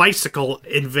that the bicycle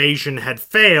invasion had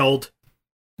failed,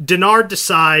 Denard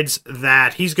decides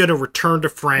that he's going to return to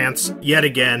France yet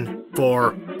again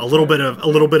for a little bit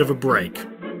of a break.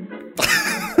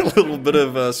 A little bit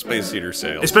of space heater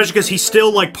sales. Especially because he's still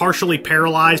like partially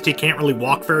paralyzed. He can't really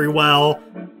walk very well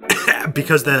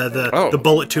because the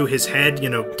bullet to his head,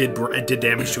 did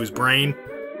damage to his brain.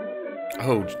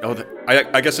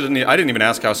 I guess I didn't even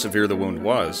ask how severe the wound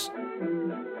was.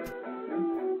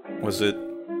 Was it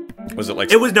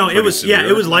like... It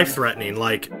was life-threatening,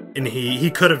 and he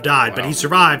could have died, but he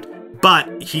survived,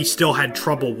 but he still had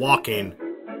trouble walking.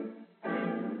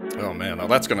 Oh man, now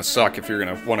that's gonna suck if you're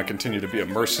gonna want to continue to be a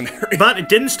mercenary. But it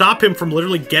didn't stop him from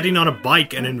literally getting on a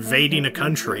bike and invading a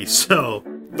country, so...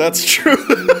 That's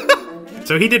true.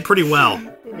 So he did pretty well.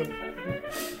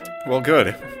 Well,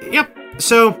 good. Yep,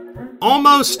 so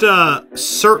almost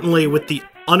certainly with the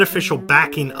unofficial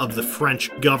backing of the French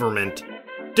government,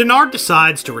 Denard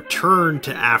decides to return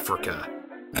to Africa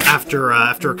after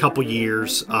a couple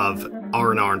years of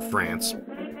R&R in France.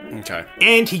 Okay.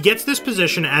 And he gets this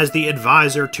position as the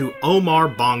advisor to Omar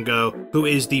Bongo, who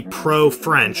is the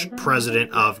pro-French president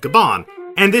of Gabon.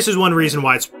 And this is one reason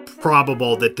why it's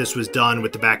probable that this was done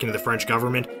with the backing of the French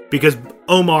government, because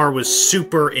Omar was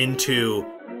super into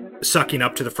sucking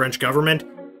up to the French government,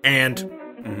 and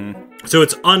so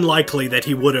it's unlikely that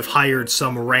he would have hired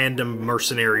some random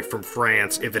mercenary from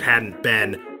France if it hadn't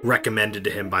been recommended to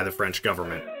him by the French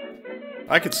government.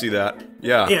 I could see that.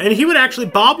 Yeah. Yeah,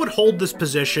 and Bob would hold this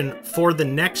position for the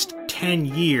next 10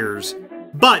 years,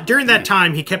 but during that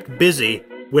time he kept busy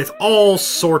with all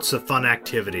sorts of fun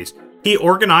activities. He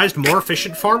organized more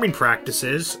efficient farming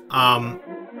practices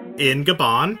in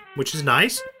Gabon, which is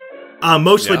nice.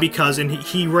 Mostly because, and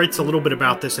he writes a little bit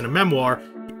about this in a memoir,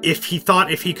 if he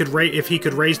could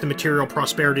raise the material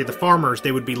prosperity of the farmers,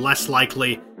 they would be less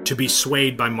likely to be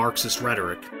swayed by Marxist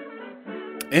rhetoric.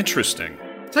 Interesting.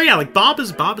 So yeah, Bob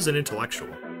is an intellectual.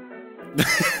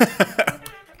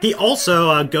 He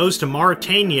also goes to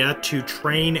Mauritania to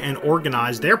train and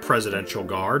organize their presidential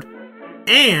guard,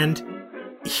 and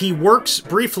he works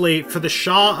briefly for the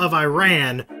Shah of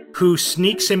Iran, who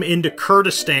sneaks him into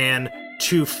Kurdistan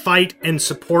to fight in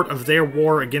support of their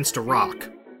war against Iraq.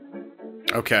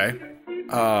 Okay.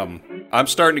 I'm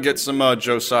starting to get some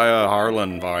Josiah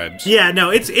Harlan vibes. Yeah, no,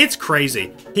 it's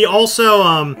crazy. He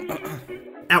also,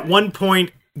 at one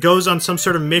point, goes on some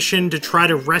sort of mission to try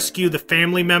to rescue the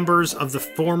family members of the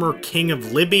former king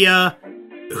of Libya,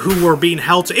 who were being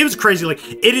held. So it was crazy.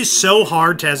 It is so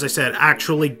hard to, as I said,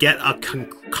 actually get a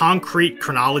concrete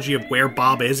chronology of where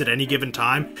Bob is at any given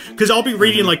time. Because I'll be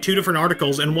reading two different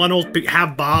articles, and one will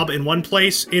have Bob in one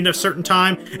place in a certain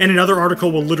time, and another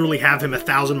article will literally have him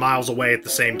 1,000 miles away at the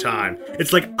same time.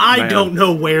 It's I don't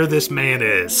know where this man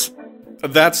is.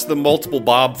 That's the multiple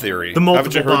Bob theory. The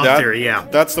multiple Haven't you heard Bob that? theory, yeah.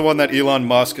 That's the one that Elon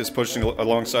Musk is pushing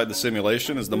alongside the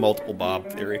simulation, is the multiple Bob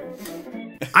theory.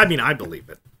 I mean, I believe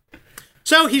it.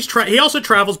 So he also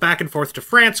travels back and forth to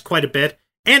France quite a bit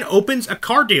and opens a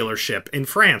car dealership in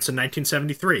France in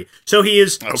 1973. So he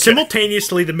is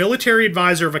simultaneously the military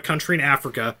advisor of a country in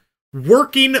Africa,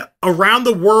 working around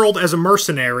the world as a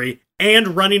mercenary,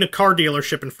 and running a car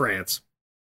dealership in France.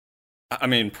 I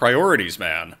mean, priorities,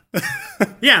 man.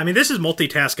 Yeah, I mean, this is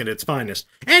multitasking at its finest.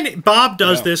 And Bob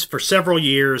does this for several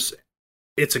years.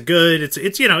 It's a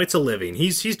living.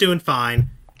 He's doing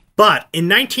fine. But in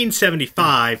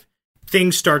 1975,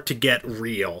 things start to get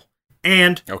real.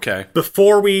 And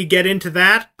before we get into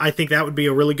that, I think that would be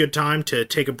a really good time to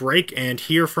take a break and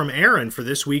hear from Aaron for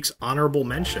this week's honorable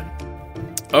mention.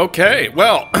 Okay,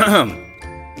 well,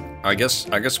 I guess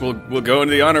we'll go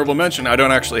into the honorable mention. I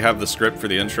don't actually have the script for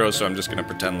the intro, so I'm just going to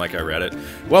pretend like I read it.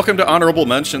 Welcome to Honorable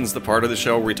Mentions, the part of the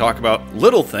show where we talk about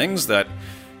little things that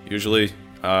usually,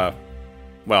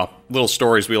 little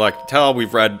stories we like to tell,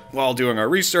 we've read while doing our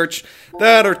research,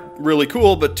 that are really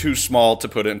cool but too small to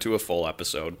put into a full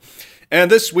episode. And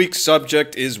this week's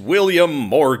subject is William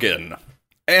Morgan.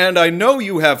 And I know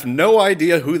you have no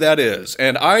idea who that is,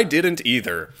 and I didn't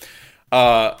either.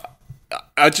 I'll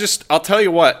tell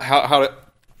you what, how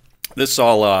this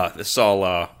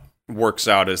all works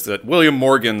out is that William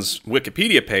Morgan's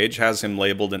Wikipedia page has him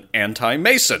labeled an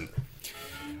anti-Mason.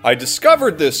 I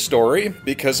discovered this story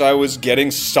because I was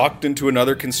getting sucked into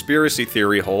another conspiracy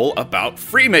theory hole about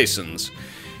Freemasons.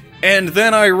 And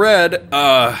then I read,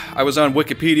 I was on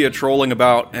Wikipedia trolling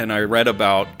about, and I read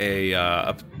about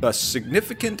a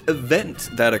significant event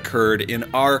that occurred in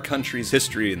our country's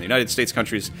history, in the United States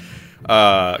country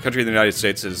of the United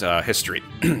States' history.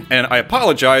 And I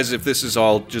apologize if this is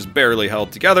all just barely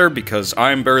held together, because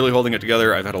I'm barely holding it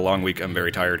together. I've had a long week. I'm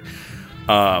very tired.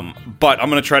 But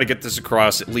I'm going to try to get this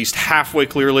across at least halfway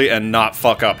clearly and not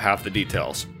fuck up half the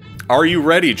details. Are you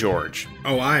ready, George?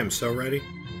 Oh, I am so ready.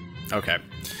 Okay.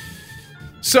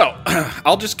 So,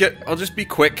 I'll just be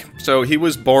quick. So, he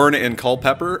was born in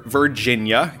Culpeper,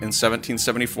 Virginia in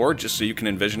 1774, just so you can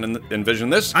envision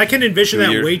this. I can envision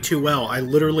that way too well. I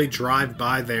literally drive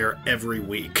by there every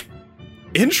week.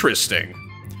 Interesting.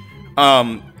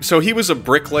 So he was a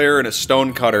bricklayer and a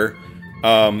stonecutter,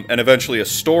 and eventually a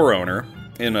store owner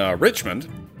in Richmond.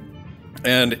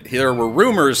 And there were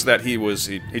rumors that he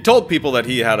told people that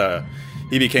he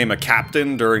became a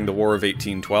captain during the War of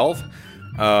 1812.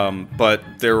 But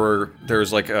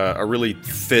there's like a really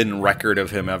thin record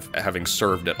of him having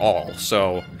served at all.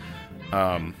 So,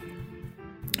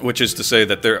 which is to say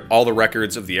that all the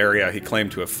records of the area he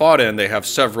claimed to have fought in, they have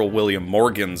several William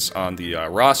Morgans on the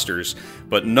rosters,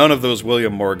 but none of those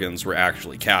William Morgans were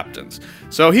actually captains.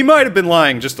 So he might have been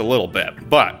lying just a little bit,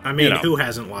 but I mean, who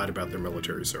hasn't lied about their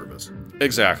military service?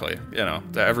 Exactly.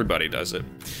 Everybody does it.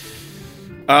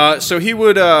 So he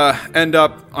would end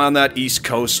up on that East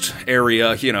Coast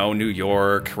area, New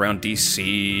York, around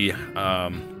D.C.,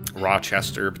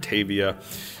 Rochester, Batavia,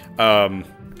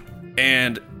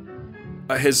 and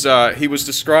he was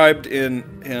described in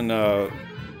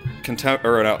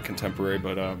contemporary,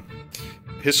 but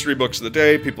history books of the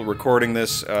day, people recording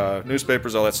this,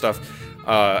 newspapers, all that stuff.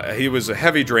 He was a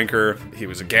heavy drinker, he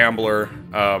was a gambler,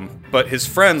 but his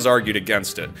friends argued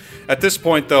against it. At this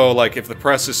point, though, like, if the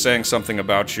press is saying something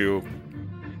about you,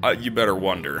 you better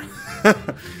wonder.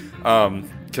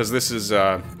 Because this is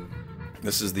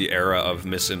the era of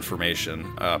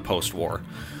misinformation, post-war.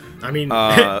 I mean,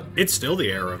 it's still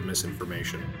the era of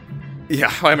misinformation.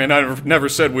 Yeah, I mean, I never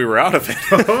said we were out of it.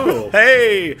 Oh.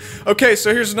 Hey! Okay,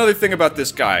 so here's another thing about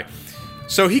this guy.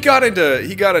 So he got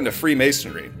into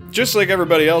Freemasonry, just like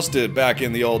everybody else did back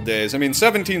in the old days. I mean,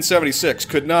 1776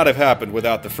 could not have happened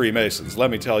without the Freemasons,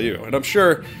 let me tell you. And I'm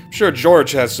sure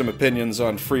George has some opinions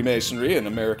on Freemasonry and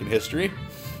American history.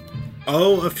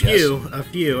 Oh, a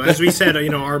few. As we said,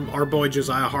 our boy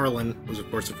Josiah Harlan was, of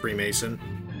course, a Freemason.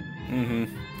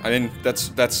 Mm-hmm. I mean,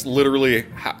 that's literally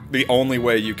the only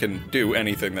way you can do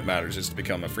anything that matters is to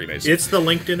become a Freemason. It's the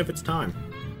LinkedIn of its time.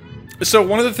 So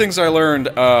one of the things I learned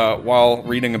while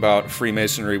reading about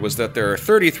Freemasonry was that there are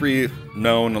 33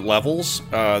 known levels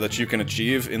that you can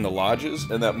achieve in the lodges,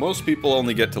 and that most people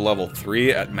only get to level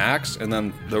 3 at max, and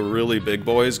then the really big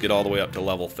boys get all the way up to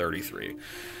level 33.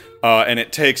 And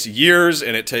it takes years,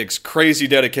 and it takes crazy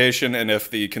dedication, and if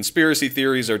the conspiracy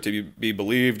theories are to be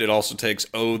believed, it also takes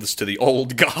oaths to the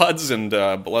old gods and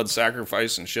blood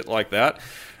sacrifice and shit like that.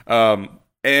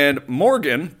 And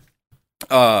Morgan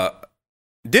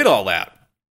did all that.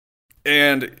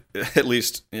 And, at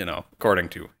least, according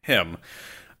to him.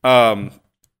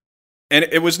 and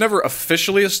it was never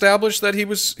officially established that he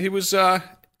was a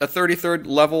 33rd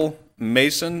level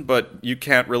Mason, but you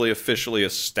can't really officially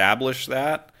establish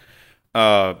that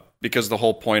because the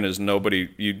whole point is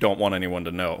you don't want anyone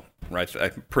to know, right?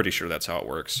 I'm pretty sure that's how it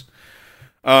works.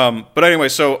 But anyway,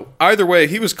 so either way,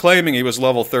 he was claiming he was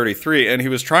level 33, and he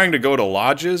was trying to go to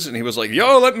lodges, and he was like,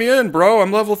 yo, let me in, bro,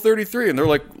 I'm level 33. And they're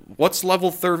like, what's level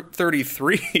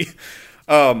 33?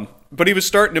 But he was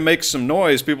starting to make some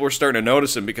noise. People were starting to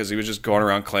notice him because he was just going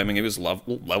around claiming he was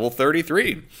level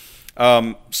 33.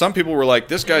 Some people were like,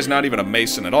 this guy's not even a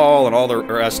Mason at all, and all the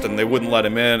rest, and they wouldn't let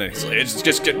him in, and he's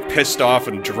just getting pissed off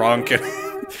and drunk.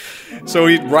 And so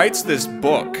he writes this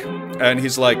book, and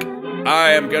he's like,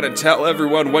 I am going to tell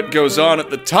everyone what goes on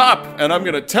at the top, and I'm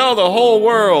going to tell the whole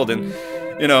world, and,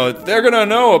 you know, they're going to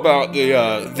know about the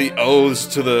oaths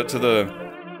to the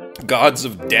gods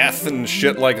of death and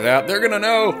shit like that. They're going to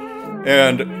know.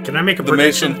 And can I make a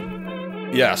prediction?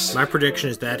 Mason, yes. My prediction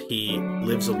is that he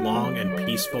lives a long and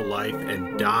peaceful life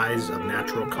and dies of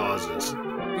natural causes.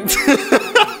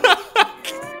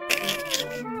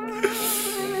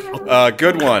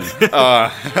 Good one.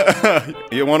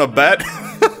 You want to bet?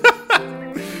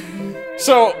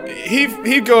 So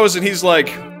he goes and he's like,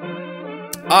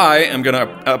 I am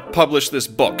gonna publish this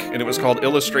book, and it was called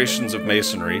Illustrations of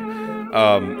Masonry,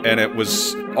 and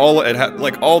it had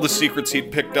like all the secrets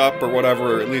he'd picked up or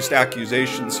whatever, or at least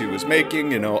accusations he was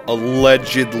making, you know,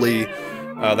 allegedly,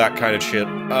 that kind of shit.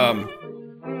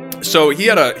 So he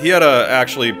had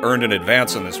actually earned an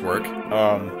advance on this work,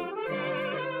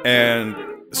 and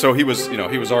so he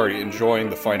was already enjoying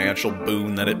the financial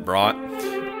boon that it brought.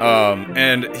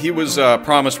 And he was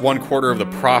promised 1/4 of the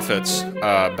profits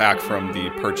back from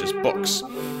the purchased books.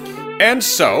 And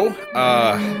so,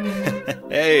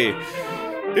 hey,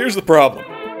 here's the problem.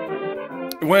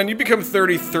 When you become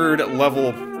 33rd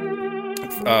level,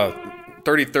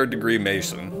 33rd degree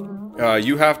Mason,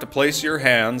 you have to place your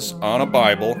hands on a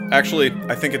Bible. Actually,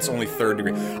 I think it's only 3rd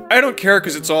degree. I don't care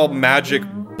because it's all magic,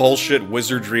 bullshit,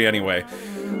 wizardry anyway.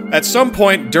 At some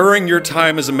point during your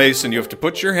time as a Mason, you have to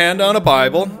put your hand on a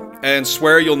Bible and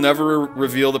swear you'll never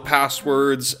reveal the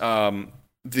passwords,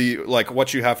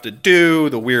 what you have to do,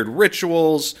 the weird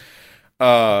rituals,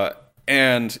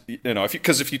 and you know, if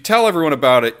you tell everyone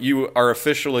about it, you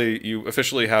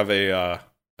officially have a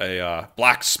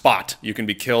black spot. You can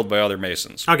be killed by other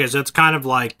Masons. Okay, so it's kind of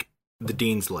like the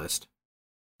Dean's List.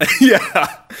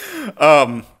 Yeah.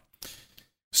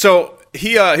 So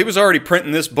he was already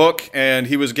printing this book, and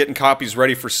he was getting copies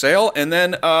ready for sale, and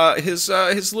then his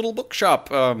little bookshop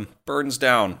burns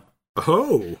down.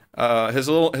 Oh.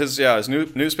 His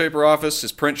newspaper office,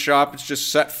 his print shop, it's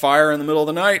just set fire in the middle of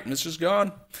the night, and it's just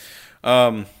gone.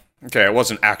 Okay, it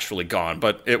wasn't actually gone,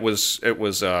 but it was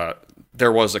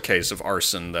there was a case of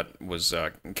arson that was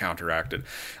counteracted.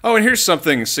 Oh, and here's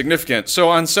something significant. So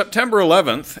on September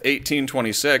 11th,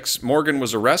 1826, Morgan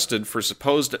was arrested for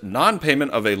supposed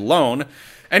non-payment of a loan,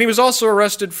 and he was also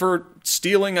arrested for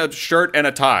stealing a shirt and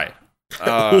a tie.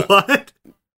 What?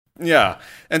 Yeah.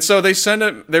 And so they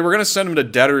were going to send him to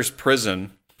debtor's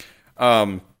prison,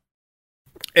 and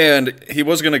he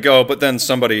was going to go, but then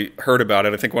somebody heard about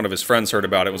it. I think one of his friends heard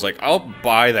about it, was like, I'll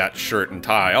buy that shirt and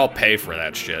tie. I'll pay for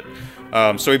that shit.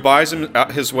 So he buys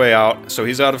his way out. So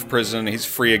he's out of prison. He's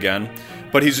free again.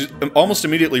 But he's almost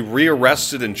immediately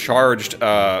rearrested and charged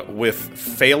with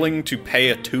failing to pay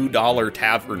a $2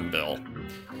 tavern bill,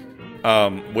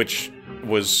 which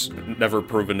was never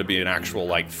proven to be an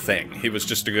actual, thing. He was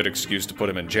just a good excuse to put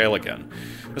him in jail again.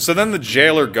 So then the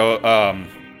jailer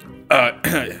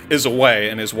is away,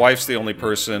 and his wife's the only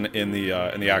person in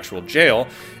the actual jail.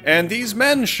 And these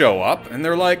men show up, and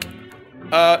they're like,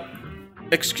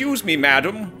 excuse me,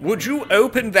 madam, would you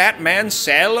open that man's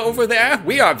cell over there?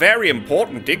 We are very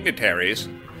important dignitaries.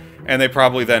 And they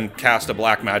probably then cast a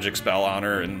black magic spell on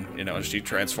her, and, she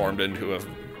transformed into a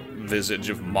visage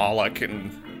of Moloch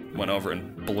and went over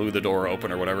and blew the door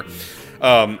open or whatever.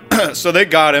 So they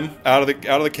got him out of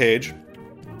the cage.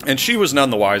 And she was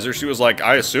none the wiser. She was like,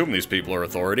 I assume these people are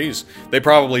authorities. They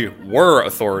probably were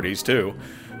authorities, too.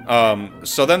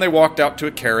 So then they walked out to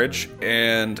a carriage,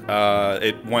 and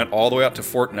it went all the way out to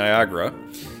Fort Niagara.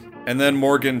 And then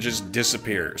Morgan just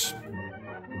disappears.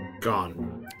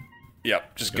 Gone.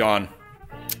 Yep, just gone.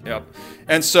 Yep.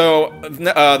 And so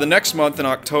the next month in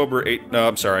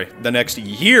the next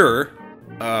year,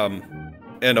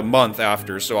 and a month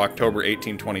after, so October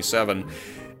 1827,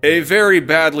 a very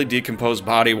badly decomposed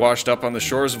body washed up on the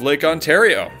shores of Lake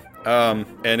Ontario,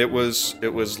 and it was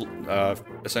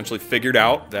essentially figured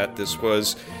out that this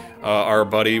was our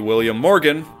buddy William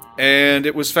Morgan, and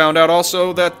it was found out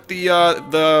also that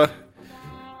the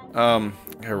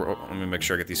Here, let me make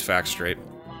sure I get these facts straight.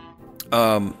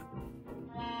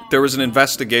 There was an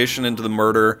investigation into the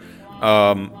murder.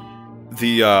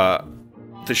 The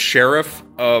sheriff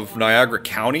of Niagara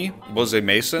County was a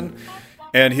Mason,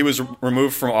 and he was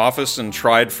removed from office and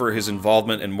tried for his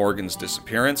involvement in Morgan's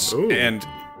disappearance. Ooh. And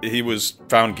he was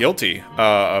found guilty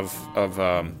of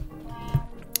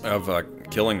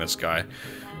killing this guy.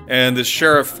 And the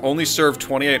sheriff only served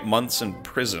 28 months in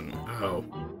prison. Oh.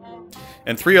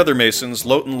 And 3 other Masons,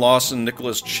 Lowton Lawson,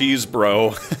 Nicholas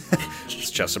Cheesebro,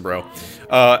 it's Chesebro,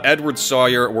 Edward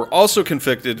Sawyer, were also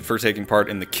convicted for taking part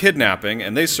in the kidnapping,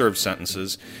 and they served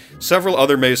sentences. Several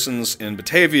other Masons in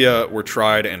Batavia were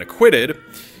tried and acquitted,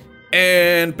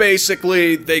 and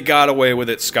basically they got away with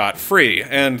it scot-free.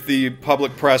 And the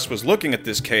public press was looking at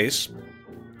this case,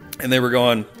 and they were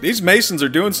going, these Masons are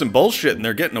doing some bullshit, and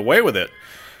they're getting away with it.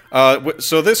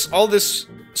 So all this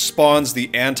spawns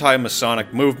the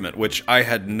anti-Masonic movement, which I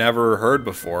had never heard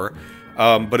before,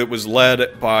 but it was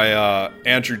led by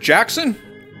Andrew Jackson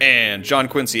and John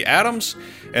Quincy Adams,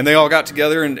 and they all got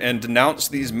together and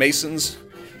denounced these Masons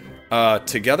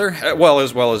together,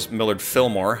 as well as Millard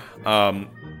Fillmore.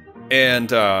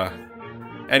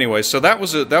 Anyway, so that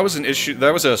was an issue.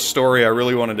 That was a story I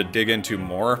really wanted to dig into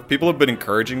more. People have been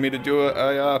encouraging me to do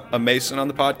a Mason on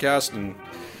the podcast, and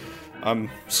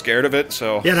I'm scared of it.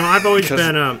 So yeah, no, I've always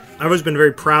been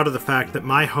very proud of the fact that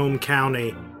my home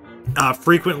county,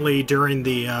 frequently during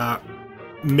the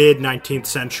mid 19th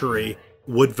century,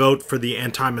 would vote for the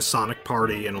anti-Masonic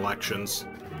Party in elections.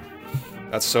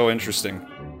 That's so interesting,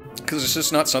 because it's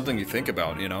just not something you think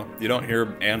about. You know, you don't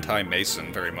hear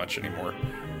anti-Mason very much anymore.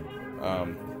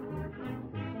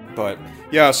 But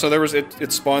yeah, so there was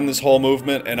it spawned this whole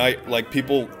movement, and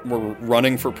people were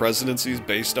running for presidencies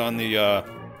based on the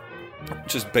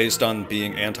just based on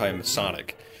being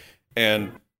anti-Masonic.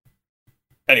 And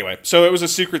anyway, so it was a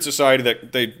secret society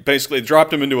that they basically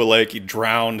dropped him into a lake. He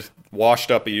drowned, washed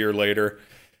up a year later,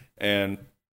 and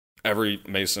every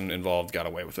Mason involved got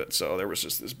away with it. So there was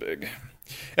just this big,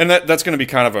 and that's going to be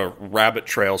kind of a rabbit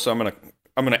trail. So I'm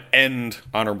gonna end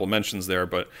honorable mentions there.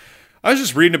 But I was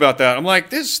just reading about that. I'm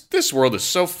like, this world is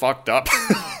so fucked up.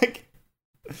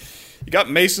 You got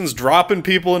Masons dropping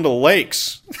people into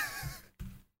lakes.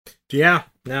 Yeah,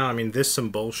 no, I mean, this is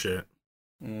some bullshit.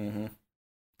 Mm-hmm.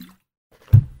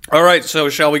 All right, so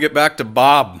shall we get back to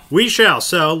Bob? We shall.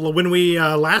 So when we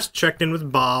last checked in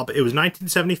with Bob, it was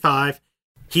 1975.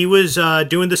 He was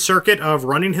doing the circuit of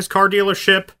running his car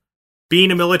dealership, being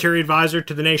a military advisor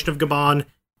to the nation of Gabon,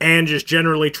 and just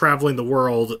generally traveling the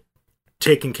world,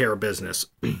 taking care of business.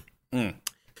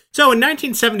 So in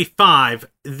 1975,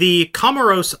 the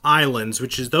Comoros Islands,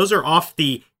 those are off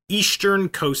the eastern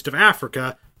coast of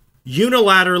Africa,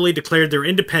 unilaterally declared their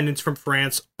independence from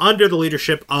France under the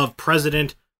leadership of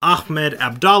President Ahmed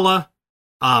Abdallah.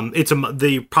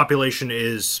 The population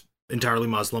is entirely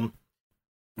Muslim.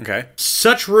 Okay.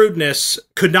 Such rudeness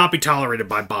could not be tolerated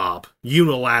by Bob.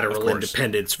 Unilateral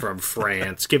independence from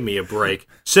France. Give me a break.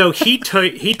 So he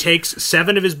takes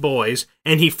 7 of his boys,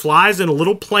 and he flies in a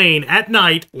little plane at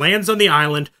night, lands on the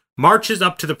island, marches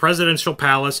up to the presidential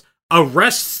palace,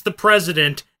 arrests the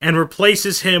president, and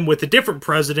replaces him with a different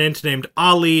president named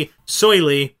Ali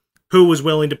Soili, who was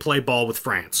willing to play ball with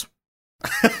France.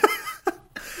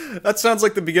 That sounds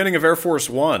like the beginning of Air Force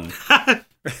One.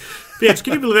 Yeah,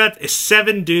 can you believe that?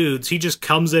 7 dudes, he just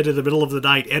comes in the middle of the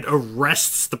night and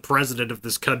arrests the president of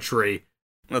this country.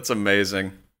 That's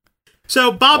amazing.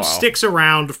 So Bob sticks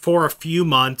around for a few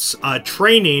months,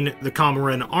 training the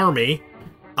Comoran army,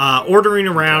 ordering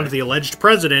around the alleged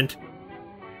president,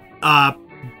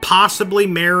 possibly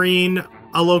marrying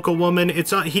a local woman.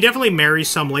 He definitely marries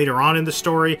some later on in the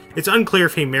story. It's unclear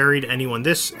if he married anyone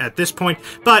at this point,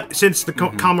 but since the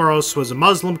Comoros was a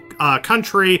Muslim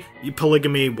country,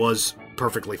 polygamy was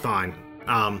perfectly fine.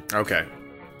 Okay.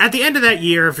 At the end of that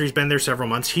year, after he's been there several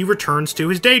months, he returns to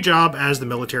his day job as the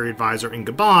military advisor in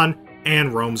Gabon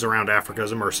and roams around Africa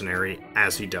as a mercenary,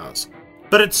 as he does.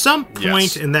 But at some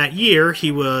point in that year,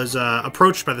 he was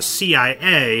approached by the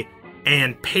CIA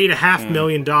and paid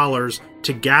 $500,000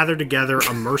 to gather together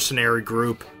a mercenary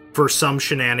group for some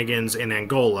shenanigans in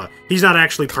Angola. He's not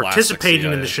actually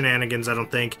participating in the shenanigans, I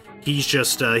don't think. He's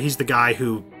just he's the guy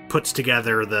who puts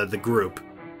together the group.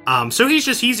 So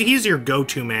he's your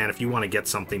go-to man if you want to get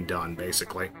something done,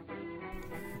 basically.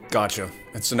 Gotcha.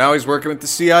 And so now he's working with the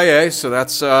CIA, so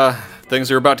that's things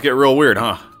are about to get real weird,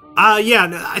 huh?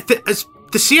 Yeah,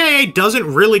 the CIA doesn't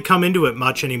really come into it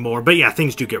much anymore, but yeah,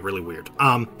 things do get really weird.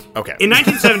 Okay. In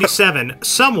 1977,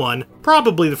 someone,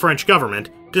 probably the French government,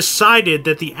 decided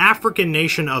that the African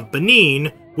nation of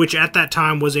Benin, which at that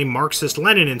time was a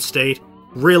Marxist-Leninist state,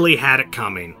 really had it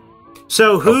coming.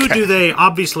 So who Okay. do they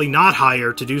obviously not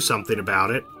hire to do something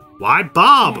about it? Why,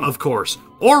 Bob, of course.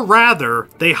 Or rather,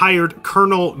 they hired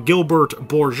Colonel Gilbert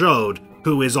Bourgeaud,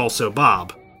 who is also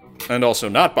Bob. And also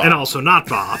not Bob. And also not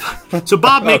Bob. So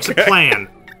Bob makes a plan,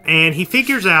 and he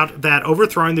figures out that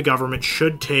overthrowing the government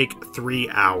should take 3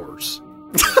 hours.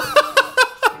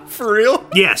 For real?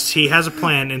 Yes, he has a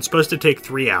plan, and it's supposed to take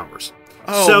 3 hours.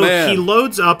 Oh, So man. he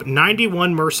loads up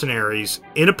 91 mercenaries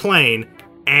in a plane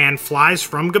and flies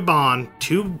from Gabon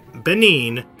to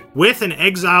Benin with an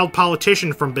exiled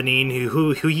politician from Benin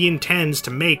who he intends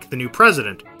to make the new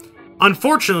president.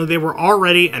 Unfortunately, they were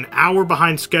already an hour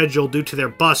behind schedule due to their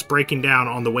bus breaking down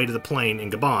on the way to the plane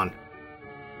in Gabon.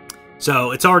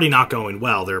 So it's already not going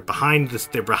well. They're behind the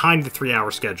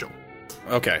 3-hour schedule.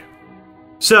 Okay.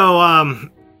 So,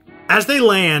 as they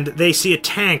land, they see a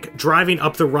tank driving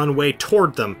up the runway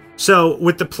toward them. So,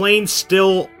 with the plane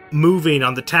still moving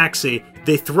on the taxi,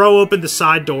 they throw open the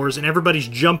side doors and everybody's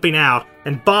jumping out,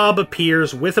 and Bob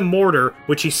appears with a mortar,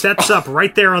 which he sets up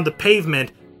right there on the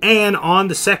pavement, and on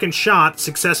the second shot,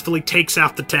 successfully takes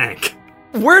out the tank.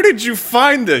 Where did you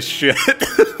find this shit?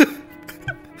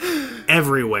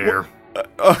 Everywhere.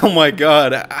 Oh my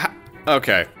god.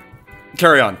 Okay.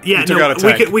 Carry on. Yeah, You took out a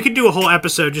no, tank. we could do a whole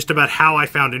episode just about how I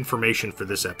found information for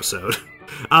this episode.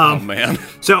 Oh man.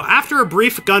 So after a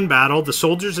brief gun battle, the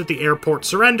soldiers at the airport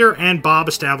surrender, and Bob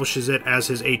establishes it as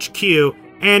his HQ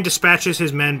and dispatches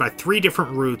his men by 3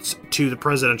 different routes to the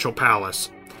presidential palace.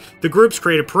 The groups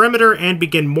create a perimeter and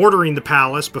begin mortaring the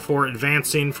palace before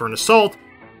advancing for an assault,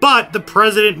 but the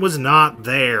president was not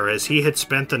there, as he had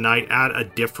spent the night at a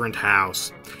different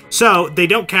house. So they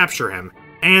don't capture him,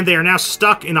 and they are now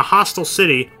stuck in a hostile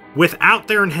city without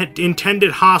their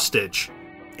intended hostage.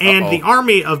 And the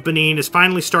army of Benin is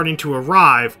finally starting to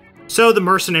arrive, so the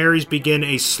mercenaries begin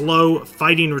a slow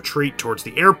fighting retreat towards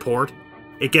the airport.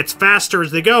 It gets faster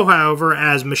as they go, however,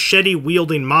 as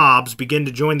machete-wielding mobs begin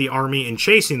to join the army in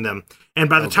chasing them. And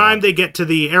by the time they get to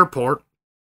the airport,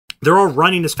 they're all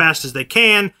running as fast as they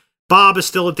can. Bob is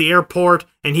still at the airport,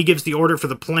 and he gives the order for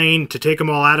the plane to take them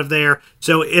all out of there.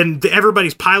 So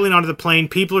everybody's piling onto the plane.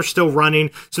 People are still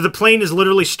running. So the plane is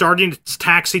literally starting to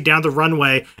taxi down the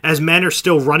runway as men are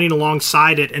still running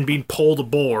alongside it and being pulled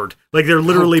aboard. Like they're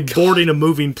literally boarding a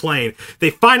moving plane. They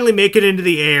finally make it into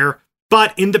the air,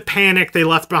 but in the panic, they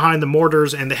left behind the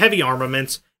mortars and the heavy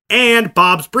armaments and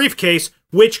Bob's briefcase,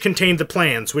 which contained the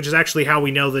plans, which is actually how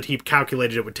we know that he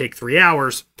calculated it would take 3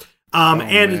 hours.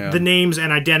 Man. The names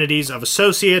and identities of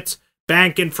associates,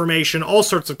 bank information, all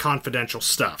sorts of confidential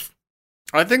stuff.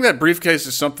 I think that briefcase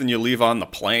is something you leave on the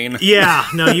plane. Yeah,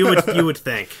 no, you would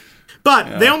think.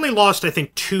 But they only lost, I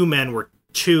think, 2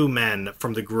 men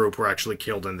from the group were actually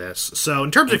killed in this. So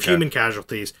in terms of human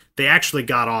casualties, they actually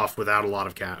got off without a lot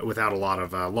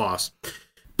of loss.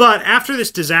 But after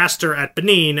this disaster at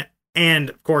Benin, and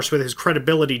of course with his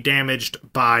credibility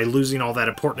damaged by losing all that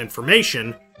important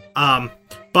information,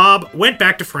 Bob went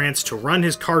back to France to run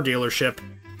his car dealership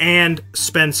and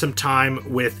spend some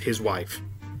time with his wife.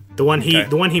 The one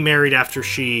he married after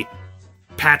she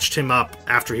patched him up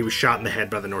after he was shot in the head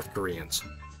by the North Koreans.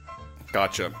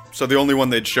 Gotcha. So the only one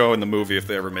they'd show in the movie if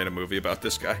they ever made a movie about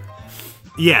this guy.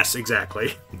 Yes,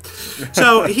 exactly.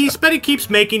 So he keeps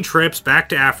making trips back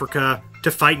to Africa to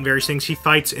fight in various things. He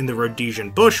fights in the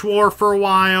Rhodesian Bush War for a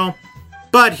while,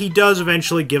 but he does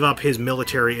eventually give up his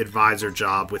military advisor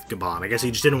job with Gabon. I guess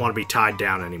he just didn't want to be tied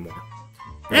down anymore.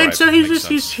 And Right, so makes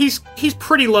sense. he's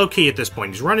pretty low key at this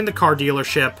point. He's running the car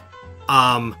dealership,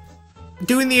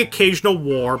 doing the occasional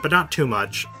war, but not too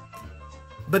much.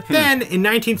 But then in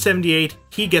 1978,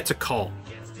 he gets a call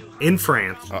in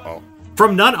France Uh-oh.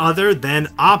 from none other than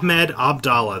Ahmed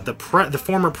Abdallah, the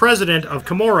former president of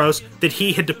Comoros that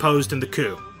he had deposed in the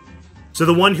coup. So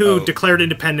the one who declared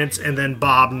independence and then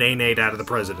Bob nay-nayed out of the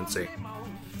presidency.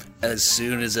 As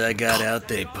soon as I got out,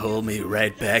 they pulled me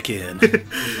right back in.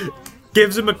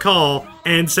 Gives him a call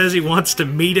and says he wants to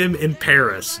meet him in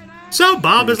Paris. So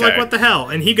Bob is like, Okay. what the hell?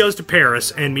 And he goes to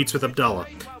Paris and meets with Abdullah.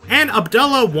 And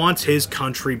Abdullah wants his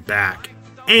country back.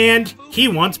 And he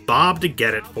wants Bob to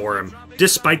get it for him,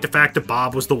 despite the fact that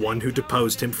Bob was the one who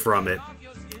deposed him from it.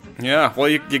 Yeah, well,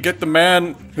 you get the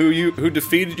man who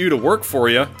defeated you to work for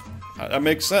you. That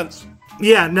makes sense.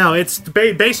 Yeah, no, it's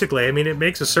basically, I mean, it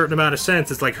makes a certain amount of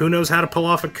sense. It's like, who knows how to pull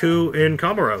off a coup in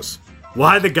Comoros?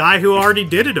 Why, the guy who already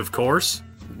did it, of course.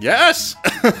 Yes!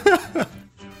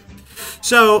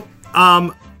 So,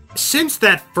 since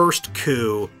that first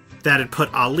coup that had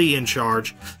put Ali in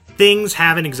charge, things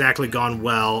haven't exactly gone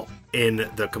well in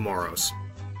the Comoros.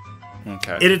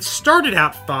 Okay. It had started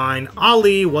out fine.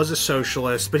 Ali was a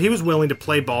socialist, but he was willing to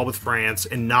play ball with France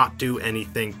and not do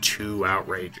anything too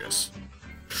outrageous.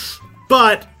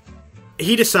 But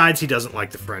he decides he doesn't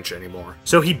like the French anymore.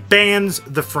 So he bans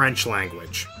the French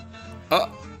language. Oh.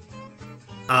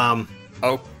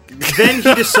 Then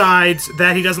he decides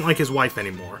that he doesn't like his wife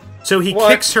anymore. So he What?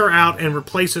 kicks her out and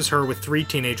replaces her with 3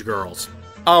 teenage girls.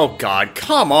 Oh, God.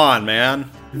 Come on, man.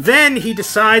 Then he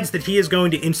decides that he is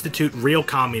going to institute real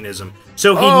communism.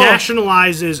 So he Oh.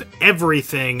 nationalizes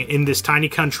everything in this tiny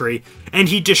country, and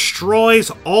he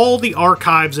destroys all the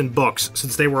archives and books,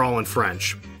 since they were all in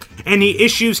French. And he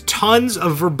issues tons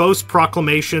of verbose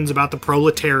proclamations about the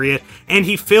proletariat, and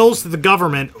he fills the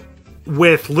government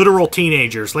with literal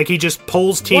teenagers. Like, he just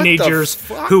pulls teenagers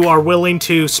fuck? who are willing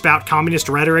to spout communist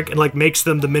rhetoric and, like, makes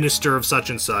them the minister of such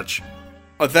and such.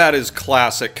 Oh, that is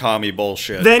classic commie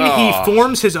bullshit. Then Oh. he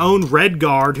forms his own Red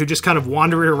Guard, who just kind of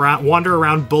wander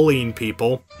around bullying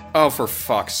people. Oh, for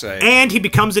fuck's sake. And he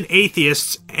becomes an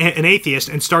atheist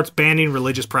and starts banning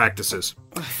religious practices.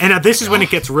 And now this is when it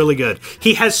gets really good.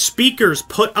 He has speakers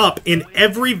put up in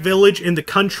every village in the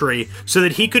country so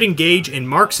that he could engage in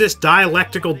Marxist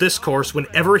dialectical discourse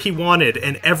whenever he wanted,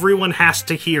 and everyone has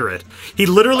to hear it. He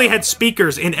literally had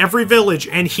speakers in every village,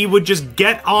 and he would just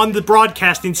get on the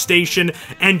broadcasting station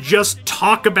and just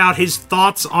talk about his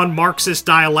thoughts on Marxist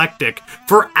dialectic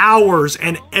for hours,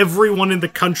 and everyone in the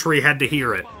country had to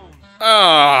hear it.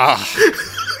 Ah,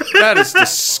 that is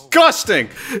disgusting.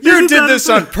 You Isn't did that this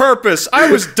a- on purpose.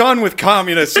 I was done with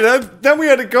communists. Then we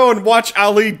had to go and watch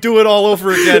Ali do it all over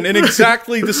again in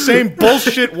exactly the same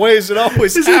bullshit ways it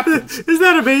always happens. Isn't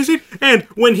that amazing? And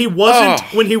when he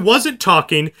wasn't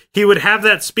talking, he would have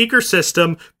that speaker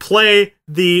system play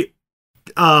the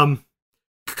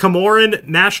Comoran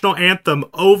national anthem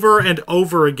over and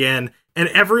over again, and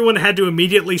everyone had to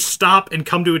immediately stop and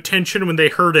come to attention when they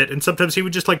heard it. And sometimes he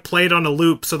would just like play it on a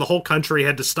loop, so the whole country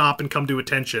had to stop and come to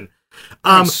attention.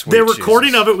 Sweet Their recording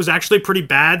Jesus. of it was actually pretty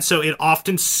bad, so it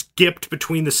often skipped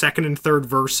between the second and third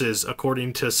verses,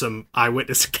 according to some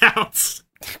eyewitness accounts.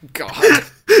 God.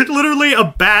 Literally a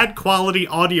bad quality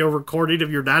audio recording of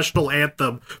your national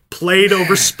anthem played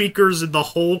over speakers in the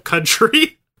whole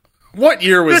country. What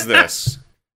year was this?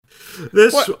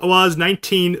 This What? was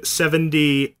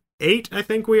 1978, I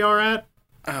think we are at.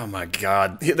 Oh my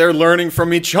God. They're learning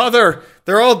from each other.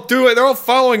 They're all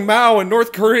following Mao in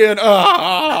North Korea.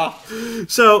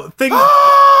 So things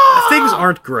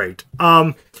aren't great.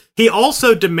 He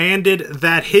also demanded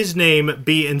that his name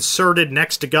be inserted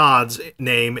next to God's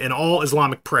name in all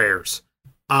Islamic prayers.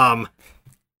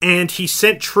 And he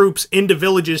sent troops into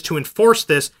villages to enforce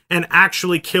this, and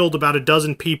actually killed about a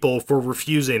dozen people for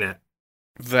refusing it.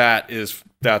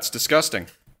 That's disgusting.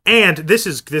 And this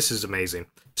is amazing.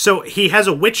 So he has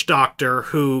a witch doctor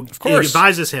who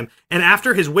advises him, and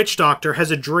after his witch doctor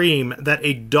has a dream that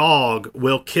a dog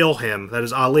will kill him, that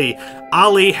is Ali.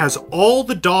 Ali has all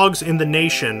the dogs in the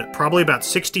nation, probably about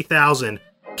 60,000,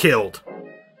 killed.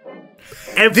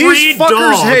 Every These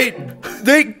fuckers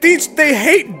dog. they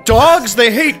hate dogs,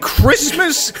 they hate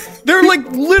Christmas. They're like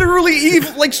literally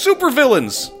evil, like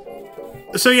supervillains.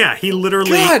 So yeah, he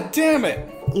literally God damn it.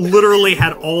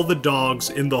 had all the dogs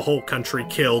in the whole country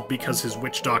killed because his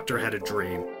witch doctor had a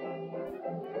dream.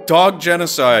 Dog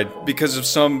genocide because of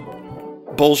some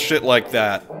bullshit like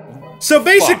that. So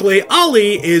basically,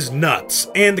 Ali is nuts,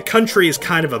 and the country is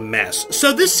kind of a mess.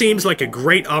 So this seems like a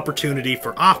great opportunity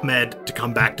for Ahmed to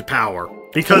come back to power.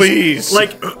 Because, Please.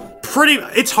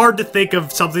 it's hard to think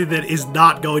of something that is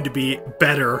not going to be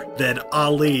better than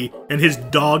Ali and his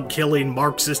dog-killing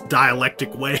Marxist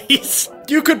dialectic ways.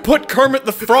 You could put Kermit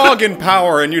the Frog in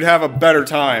power and you'd have a better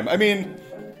time. I mean...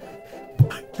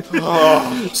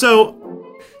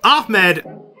 So, Ahmed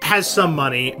has some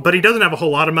money, but he doesn't have a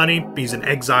whole lot of money. He's an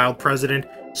exiled president,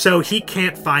 so he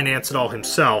can't finance it all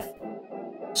himself.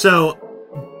 So,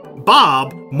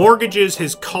 Bob mortgages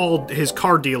his car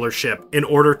dealership in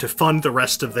order to fund the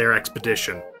rest of their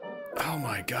expedition. Oh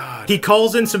my God. He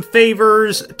calls in some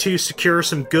favors to secure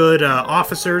some good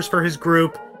officers for his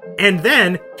group, and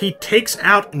then he takes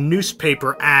out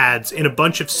newspaper ads in a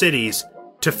bunch of cities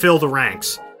to fill the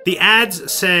ranks. The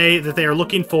ads say that they are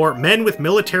looking for men with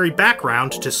military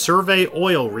background to survey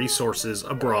oil resources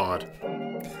abroad.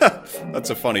 That's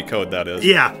a funny code, that is.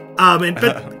 Yeah,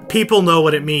 but people know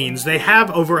what it means. They have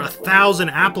over 1,000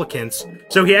 applicants,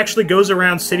 so he actually goes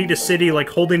around city to city, like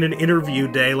holding an interview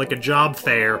day, like a job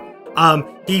fair.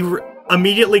 He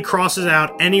immediately crosses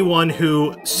out anyone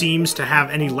who seems to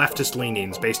have any leftist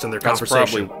leanings based on their That's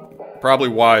conversation. probably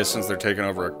wise since they're taking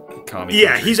over a commie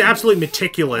Yeah, country. he's absolutely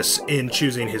meticulous in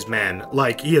choosing his men.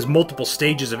 Like, he has multiple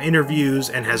stages of interviews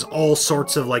and has all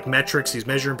sorts of, like, metrics he's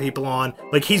measuring people on.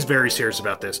 Like, he's very serious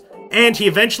about this. And he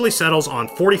eventually settles on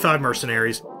 45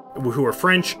 mercenaries who are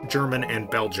French, German, and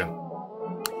Belgian.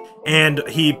 and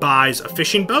he buys a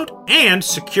fishing boat and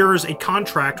secures a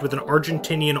contract with an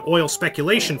Argentinian oil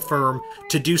speculation firm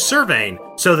to do surveying,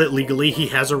 so that legally he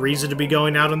has a reason to be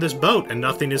going out on this boat and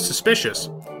nothing is suspicious.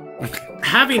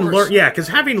 Having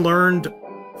learned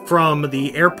from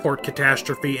the airport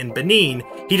catastrophe in Benin,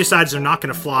 he decides they're not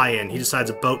going to fly in. He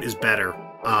decides a boat is better.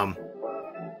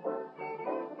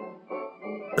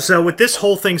 So with this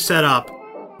whole thing set up,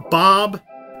 Bob,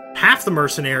 half the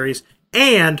mercenaries,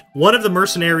 and one of the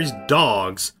mercenaries'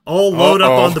 dogs all load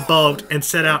up on the boat and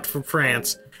set out from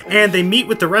France. And they meet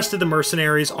with the rest of the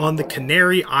mercenaries on the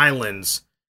Canary Islands.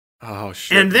 Oh,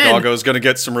 shit. And then Doggo's gonna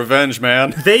get some revenge,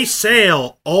 man. They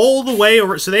sail all the way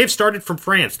over. So they've started from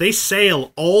France. They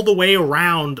sail all the way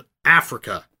around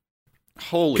Africa.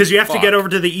 Holy Because you have fuck. to get over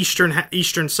to the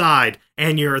eastern side,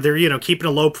 and they're keeping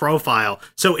a low profile.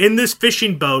 So in this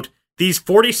fishing boat, these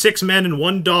 46 men and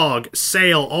one dog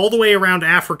sail all the way around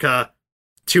Africa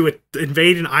to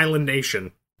invade an island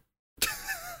nation.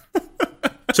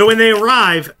 So when they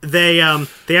arrive, they have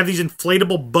these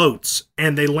inflatable boats,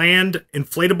 and they land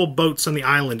inflatable boats on the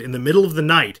island in the middle of the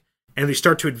night, and they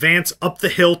start to advance up the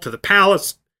hill to the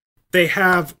palace. They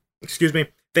have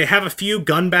a few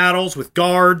gun battles with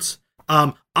guards.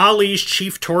 Ali's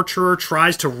chief torturer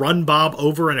tries to run Bob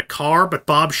over in a car, but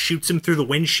Bob shoots him through the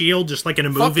windshield, just like in a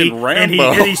movie. Fucking Rambo.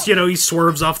 And he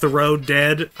swerves off the road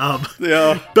dead.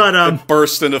 Yeah. But It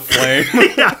burst into flame.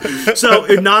 yeah. So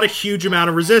not a huge amount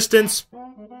of resistance.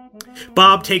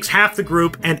 Bob takes half the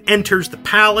group and enters the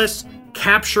palace,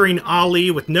 capturing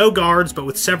Ali with no guards, but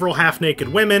with several half-naked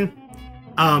women.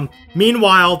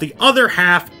 Meanwhile, the other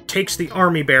half takes the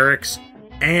army barracks,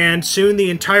 and soon the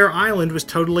entire island was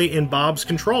totally in Bob's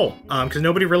control, because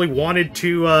nobody really wanted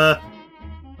to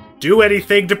do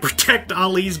anything to protect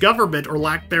Ali's government or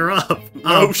lack thereof.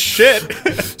 Oh, shit.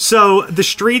 So the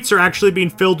streets are actually being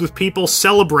filled with people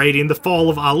celebrating the fall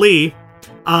of Ali.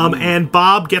 And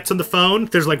Bob gets on the phone.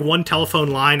 There's like one telephone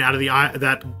line out of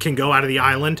that can go out of the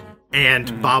island,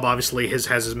 and Bob obviously has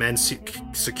his men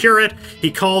secure it. He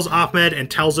calls Ahmed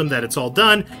and tells him that it's all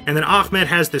done, and then Ahmed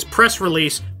has this press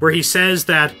release where he says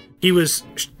that he was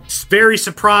very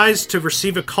surprised to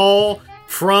receive a call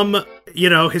from,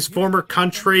 his former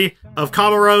country of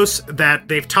Comoros that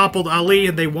they've toppled Ali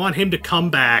and they want him to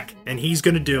come back, and he's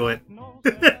gonna do it.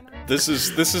 This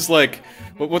is like,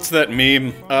 what's that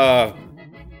meme?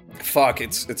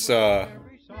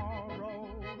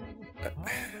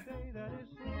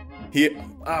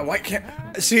 Why can't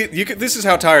see? This is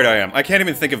how tired I am. I can't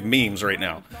even think of memes right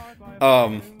now.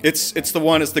 It's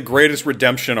the greatest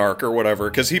redemption arc or whatever,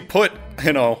 because he put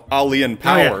Ali in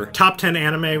power. Oh, yeah. Top 10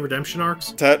 anime redemption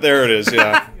arcs. There it is.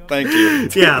 Yeah, thank you.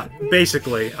 Yeah,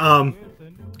 basically.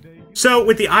 So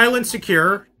with the island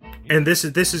secure, and this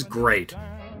is great.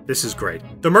 This is great.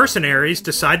 The mercenaries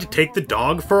decide to take the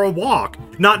dog for a walk,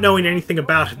 not knowing anything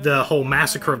about the whole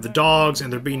massacre of the dogs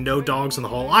and there being no dogs on the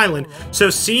whole island.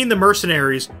 So seeing the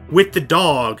mercenaries with the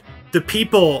dog, the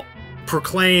people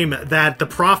proclaim that the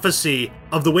prophecy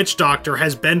of the witch doctor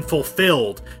has been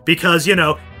fulfilled because,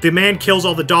 the man kills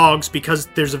all the dogs because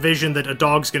there's a vision that a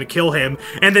dog's gonna kill him,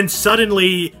 and then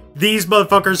suddenly these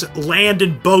motherfuckers land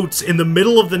in boats in the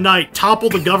middle of the night, topple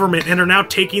the government, and are now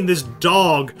taking this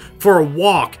dog for a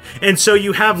walk. And so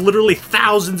you have literally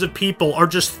thousands of people are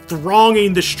just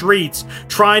thronging the streets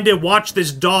trying to watch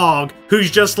this dog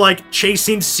who's just like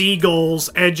chasing seagulls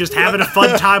and just having a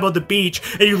fun time on the beach.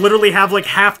 And you literally have like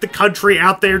half the country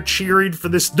out there cheering for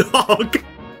this dog.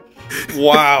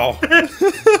 Wow.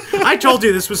 I told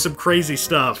you this was some crazy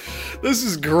stuff. This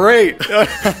is great.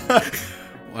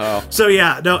 Wow. So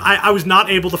yeah, no, I was not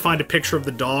able to find a picture of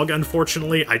the dog,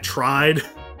 unfortunately. I tried,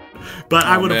 but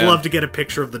I would have loved to get a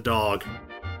picture of the dog.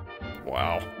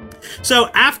 Wow. So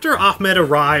after Ahmed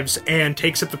arrives and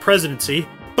takes up the presidency,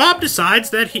 Bob decides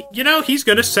that he's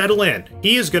going to settle in.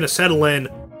 He is going to settle in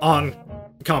on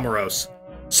Comoros.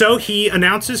 So he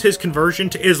announces his conversion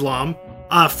to Islam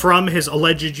from his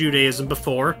alleged Judaism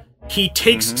before. He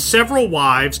takes several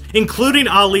wives, including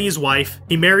Ali's wife.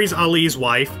 He marries Ali's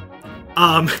wife.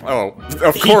 Of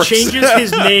course. He changes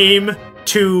his name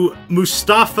to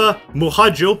Mustafa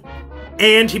Muhajjal,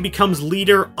 and he becomes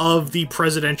leader of the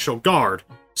presidential guard.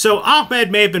 So Ahmed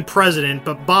may have been president,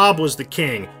 but Bob was the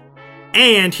king.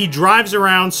 And he drives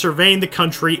around surveying the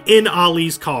country in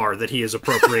Ali's car that he has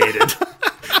appropriated.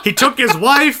 He took his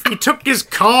wife, he took his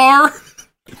car.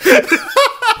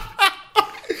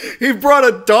 He brought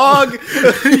a dog.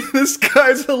 This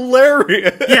guy's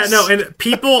hilarious. Yeah, no, and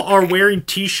people are wearing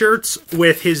t-shirts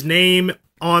with his name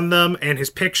on them and his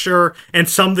picture, and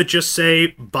some that just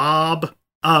say Bob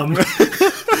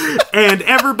And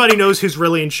everybody knows who's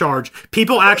really in charge.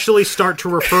 People actually start to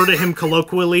refer to him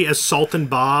colloquially as Sultan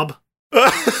Bob.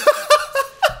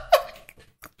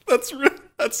 That's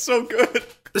so good.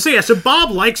 So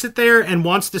Bob likes it there and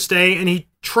wants to stay, and he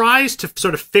tries to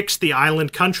sort of fix the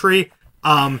island country.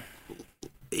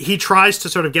 He tries to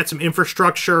sort of get some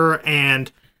infrastructure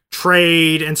and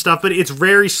trade and stuff, but it's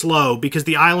very slow because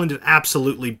the island is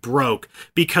absolutely broke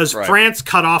because France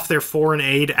cut off their foreign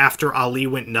aid after Ali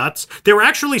went nuts. They were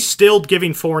actually still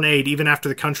giving foreign aid even after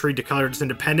the country declared its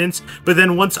independence, but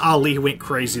then once Ali went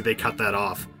crazy, they cut that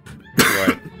off.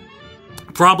 Right.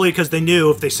 Probably because they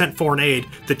knew if they sent foreign aid,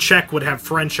 the check would have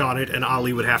French on it and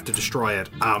Ali would have to destroy it.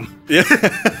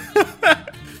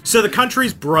 So the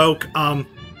country's broke.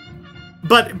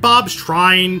 But Bob's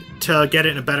trying to get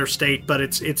it in a better state, but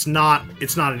it's not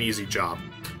an easy job.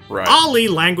 Right. Ali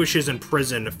languishes in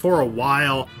prison for a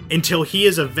while until he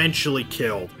is eventually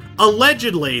killed.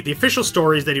 Allegedly, the official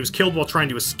story is that he was killed while trying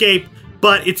to escape,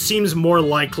 but it seems more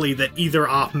likely that either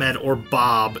Ahmed or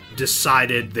Bob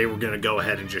decided they were going to go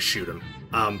ahead and just shoot him.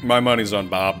 My money's on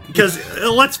Bob. Because,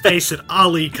 let's face it,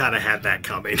 Ali kind of had that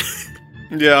coming.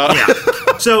 Yeah.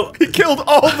 So he killed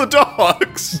all the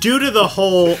dogs. Due to the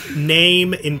whole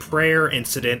name in prayer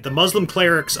incident, the Muslim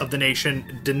clerics of the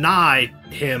nation deny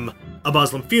him a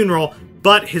Muslim funeral,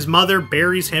 but his mother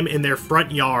buries him in their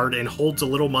front yard and holds a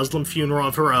little Muslim funeral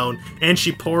of her own, and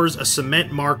she pours a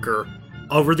cement marker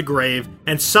over the grave,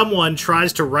 and someone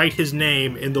tries to write his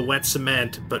name in the wet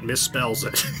cement, but misspells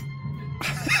it.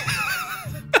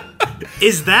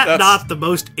 Is that's not the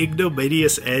most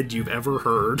ignominious end you've ever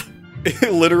heard?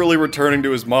 Literally returning to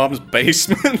his mom's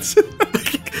basement.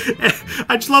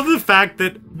 I just love the fact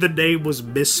that the name was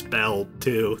misspelled,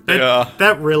 too.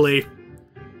 That really...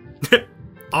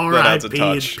 R.I.P.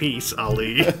 in peace,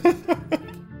 Ali.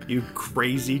 You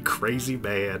crazy, crazy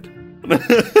man.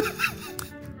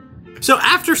 So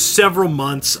after several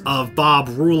months of Bob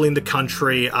ruling the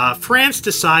country, France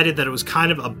decided that it was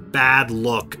kind of a bad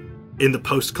look in the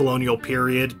post-colonial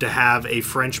period to have a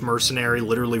French mercenary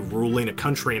literally ruling a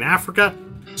country in Africa.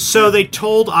 So they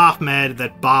told Ahmed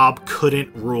that Bob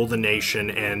couldn't rule the nation,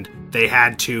 and they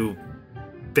had to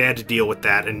deal with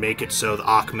that and make it so that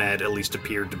Ahmed at least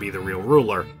appeared to be the real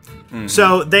ruler. Mm-hmm.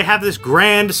 So they have this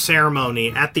grand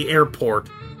ceremony at the airport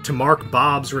to mark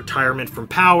Bob's retirement from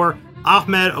power.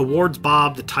 Ahmed awards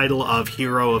Bob the title of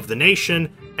Hero of the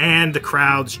Nation, and the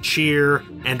crowds cheer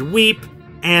and weep.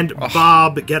 And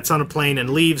Bob gets on a plane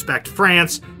and leaves back to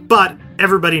France, but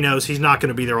everybody knows he's not going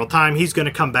to be there all the time. He's going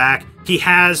to come back. He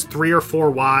has 3 or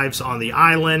 4 wives on the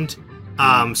island,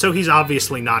 so he's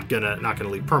obviously not gonna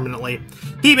leave permanently.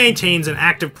 He maintains an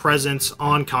active presence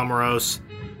on Comoros,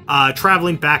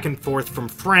 traveling back and forth from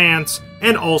France,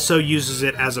 and also uses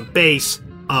it as a base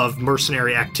of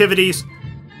mercenary activities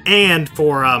and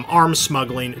for arms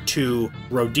smuggling to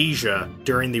Rhodesia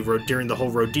during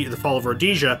the fall of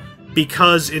Rhodesia.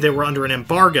 Because they were under an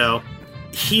embargo,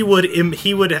 he would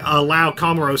allow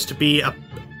Comoros to be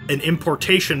an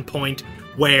importation point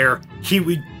where he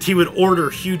would order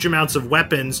huge amounts of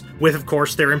weapons with, of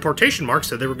course, their importation marks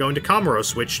that they were going to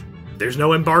Comoros, which there's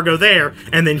no embargo there,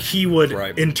 and then he would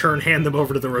in turn hand them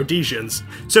over to the Rhodesians.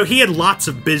 So he had lots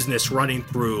of business running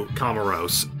through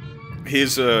Comoros.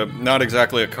 He's not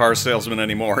exactly a car salesman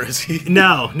anymore, is he?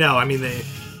 No. I mean,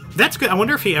 that's good. I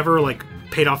wonder if he ever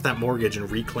paid off that mortgage and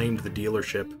reclaimed the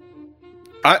dealership.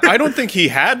 I don't think he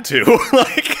had to.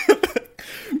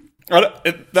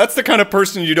 That's the kind of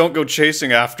person you don't go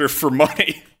chasing after for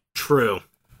money. True.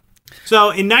 So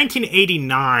in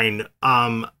 1989,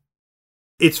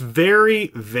 it's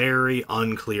very, very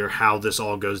unclear how this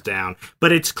all goes down.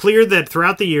 But it's clear that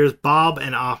throughout the years, Bob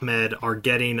and Ahmed are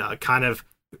getting a kind of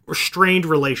strained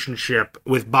relationship,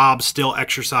 with Bob still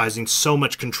exercising so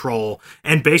much control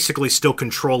and basically still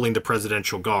controlling the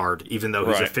presidential guard, even though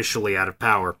he's officially out of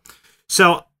power.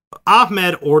 So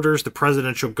Ahmed orders the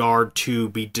presidential guard to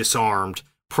be disarmed,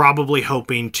 probably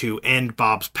hoping to end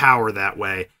Bob's power that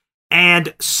way.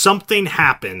 And something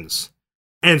happens,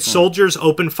 and soldiers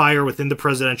open fire within the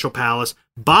presidential palace.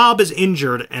 Bob is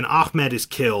injured and Ahmed is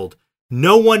killed.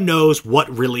 No one knows what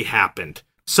really happened.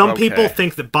 Some people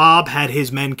think that Bob had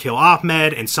his men kill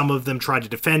Ahmed, and some of them tried to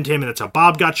defend him, and that's how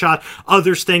Bob got shot.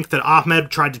 Others think that Ahmed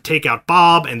tried to take out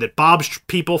Bob, and that Bob's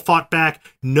people fought back.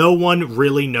 No one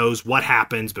really knows what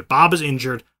happens, but Bob is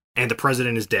injured, and the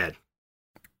president is dead.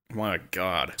 My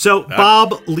God. So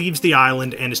Bob leaves the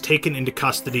island and is taken into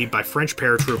custody by French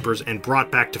paratroopers and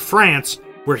brought back to France,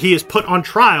 where he is put on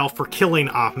trial for killing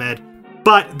Ahmed.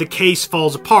 But the case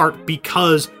falls apart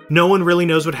because no one really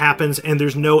knows what happens, and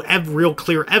there's no real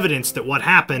clear evidence that what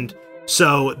happened,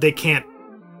 so they can't,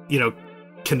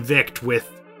 convict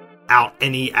without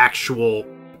any actual,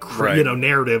 Right.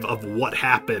 narrative of what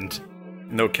happened.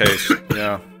 No case.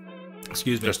 Yeah.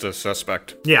 Excuse me. Just a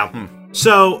suspect. Yeah.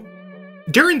 So,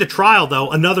 during the trial,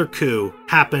 though, another coup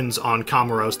happens on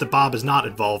Comoros that Bob is not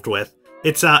involved with.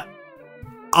 It's a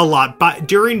lot. But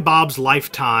during Bob's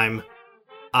lifetime,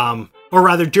 or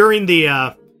rather during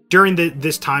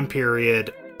this time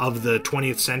period of the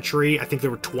 20th century, I think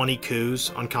there were 20 coups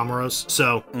on Comoros.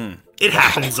 So it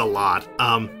happens a lot.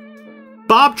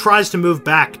 Bob tries to move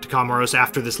back to Comoros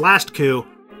after this last coup.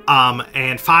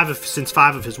 And since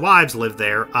five of his wives lived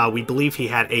there, we believe he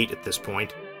had 8 at this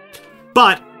point.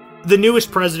 But the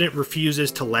newest president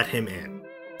refuses to let him in.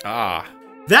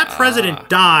 That president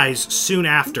dies soon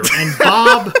after, and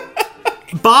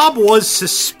Bob was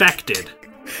suspected.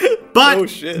 But Oh,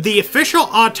 shit. the official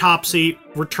autopsy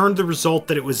returned the result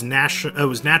that it was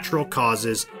natural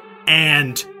causes,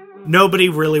 and nobody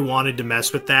really wanted to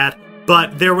mess with that.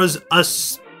 But there was a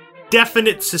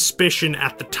definite suspicion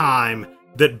at the time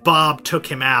that Bob took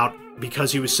him out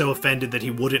because he was so offended that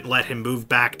he wouldn't let him move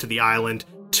back to the island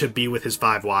to be with his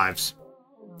 5 wives.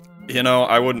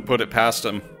 I wouldn't put it past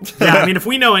him. Yeah, I mean, if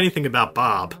we know anything about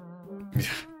Bob.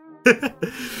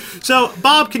 So,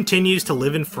 Bob continues to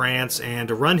live in France and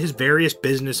to run his various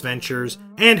business ventures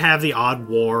and have the odd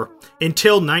war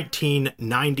until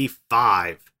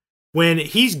 1995, when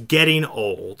he's getting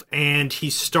old and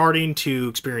he's starting to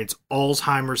experience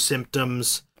Alzheimer's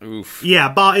symptoms. Oof.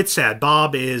 Yeah, it's sad.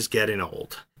 Bob is getting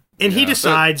old. And he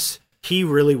decides he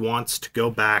really wants to go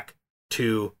back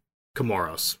to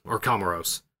Comoros.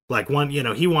 Like,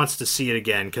 he wants to see it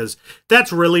again, because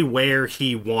that's really where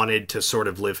he wanted to sort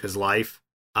of live his life.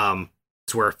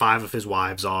 It's where 5 of his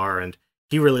wives are, and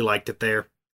he really liked it there.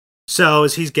 So,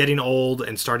 as he's getting old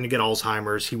and starting to get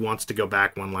Alzheimer's, he wants to go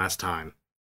back one last time.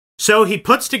 So, he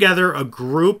puts together a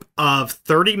group of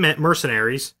 30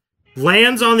 mercenaries,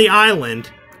 lands on the island,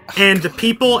 and the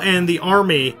people and the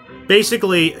army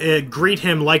basically greet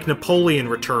him like Napoleon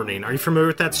returning. Are you familiar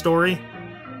with that story?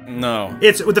 No.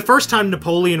 It's the first time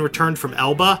Napoleon returned from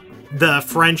Elba, the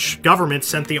French government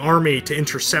sent the army to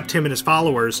intercept him and his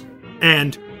followers.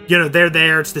 And, they're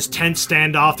there, it's this tense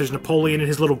standoff, there's Napoleon and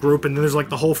his little group, and then there's like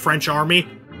the whole French army.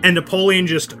 And Napoleon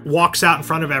just walks out in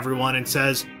front of everyone and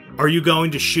says, "Are you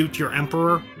going to shoot your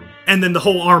emperor?" And then the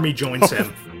whole army joins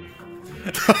him.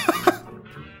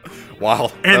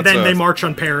 Wow. And then they march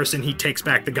on Paris and he takes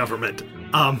back the government.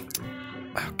 Oh,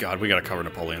 God, we gotta cover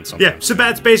Napoleon sometime. Yeah, so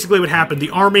that's basically what happened. The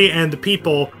army and the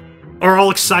people are all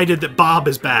excited that Bob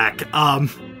is back. And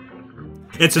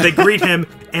so they greet him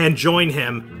and join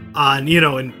him.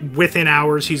 And within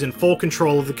hours, he's in full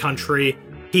control of the country.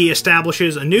 He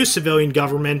establishes a new civilian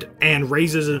government and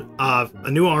raises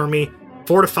a new army,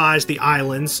 fortifies the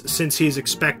islands, since he's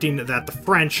expecting that the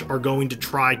French are going to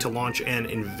try to launch an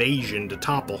invasion to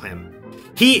topple him.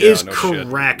 He is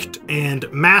correct,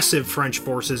 and massive French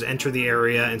forces enter the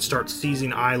area and start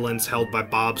seizing islands held by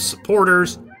Bob's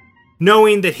supporters.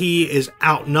 Knowing that he is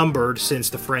outnumbered since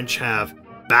the French have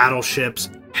battleships,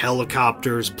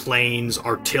 helicopters, planes,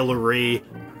 artillery,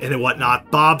 and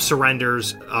whatnot, Bob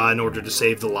surrenders in order to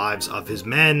save the lives of his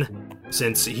men,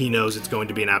 since he knows it's going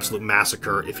to be an absolute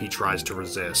massacre if he tries to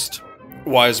resist.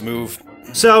 Wise move.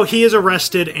 So he is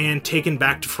arrested and taken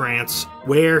back to France,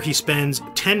 where he spends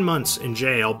 10 months in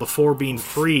jail before being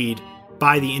freed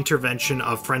by the intervention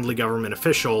of friendly government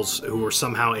officials who were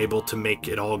somehow able to make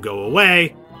it all go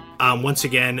away. Once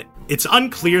again, it's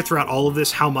unclear throughout all of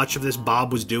this how much of this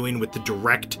Bob was doing with the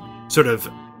direct sort of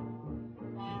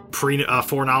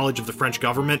foreknowledge of the French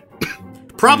government.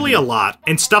 Probably a lot.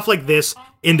 And stuff like this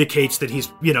indicates that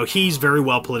he's very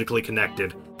well politically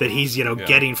connected. That he's,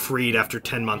 getting freed after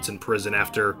 10 months in prison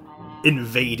after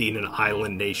invading an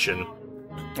island nation.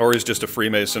 Or he's just a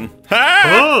Freemason.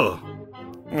 Oh!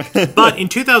 But in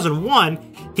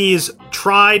 2001, he is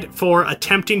tried for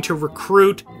attempting to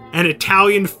recruit an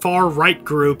Italian far-right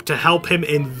group to help him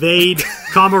invade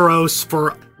Comoros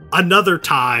for another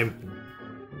time.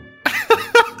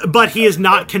 But he is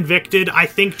not convicted, I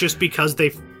think just because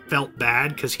they felt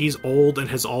bad, because he's old and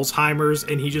has Alzheimer's,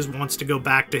 and he just wants to go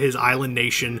back to his island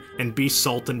nation and be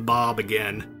Sultan Bob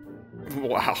again.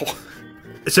 Wow.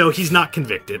 So he's not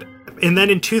convicted. And then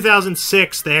in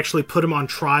 2006, they actually put him on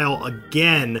trial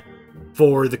again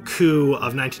for the coup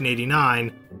of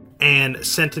 1989 and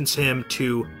sentenced him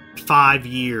to 5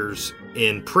 years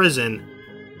in prison.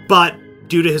 But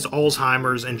due to his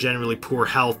Alzheimer's and generally poor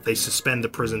health, they suspend the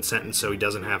prison sentence so he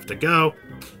doesn't have to go.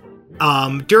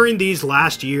 During these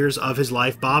last years of his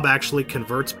life, Bob actually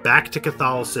converts back to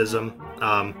Catholicism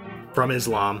from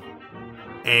Islam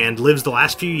and lives the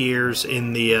last few years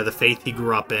in the faith he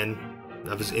grew up in.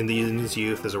 in his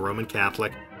youth as a Roman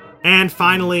Catholic. And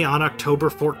finally, on October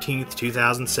 14th,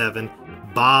 2007,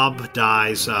 Bob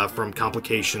dies from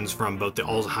complications from both the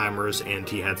Alzheimer's and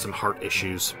he had some heart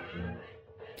issues.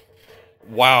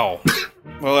 Wow.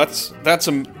 Well, that's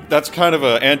kind of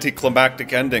an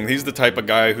anticlimactic ending. He's the type of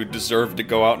guy who deserved to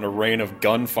go out in a rain of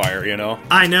gunfire, you know?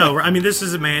 I know. I mean, this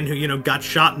is a man who, got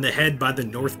shot in the head by the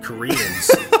North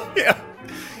Koreans. Yeah.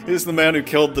 He's the man who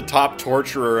killed the top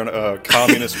torturer in a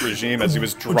communist regime as he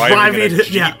was driving in a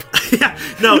Jeep. Yeah.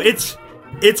 No, it's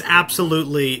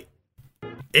absolutely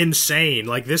insane.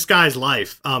 Like, this guy's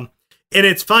life. And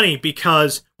it's funny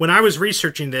because when I was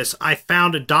researching this, I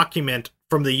found a document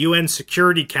from the UN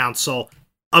Security Council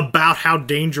about how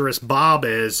dangerous Bob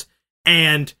is,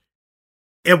 and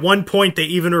at one point they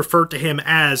even referred to him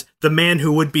as the man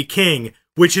who would be king,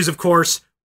 which is, of course,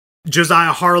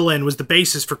 Josiah Harlan was the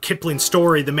basis for Kipling's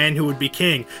story, The Man Who Would Be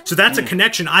King. So that's a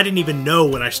connection I didn't even know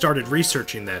when I started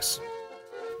researching this.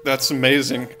 That's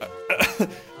amazing.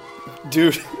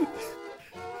 Dude,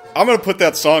 I'm gonna put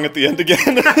that song at the end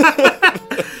again.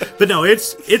 But no,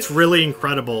 it's really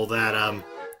incredible that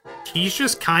he's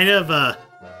just kind of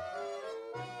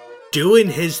doing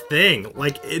his thing.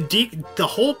 Like, the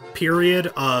whole period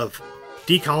of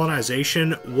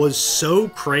decolonization was so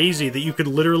crazy that you could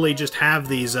literally just have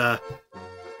these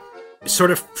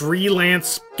sort of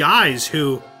freelance guys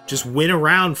who just went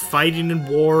around fighting in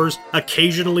wars,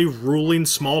 occasionally ruling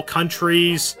small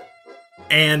countries,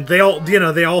 and they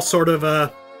all sort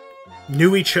of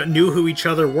knew who each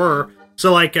other were.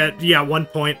 So, like, at one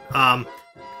point,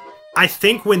 I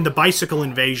think when the bicycle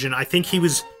invasion, I think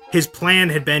his plan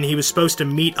had been he was supposed to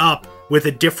meet up with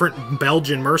a different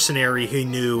Belgian mercenary he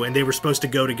knew, and they were supposed to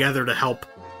go together to help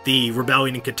the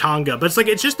rebellion in Katanga. But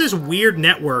it's just this weird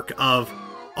network of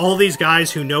all these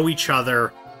guys who know each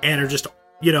other and are just,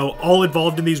 all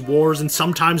involved in these wars, and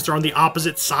sometimes they're on the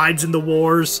opposite sides in the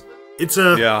wars. It's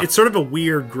sort of a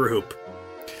weird group.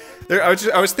 I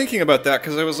was thinking about that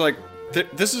because I was like,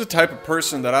 this is a type of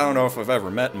person that I don't know if I've ever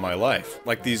met in my life.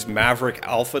 Like these maverick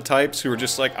alpha types who are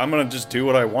just like, I'm going to just do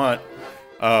what I want,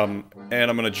 and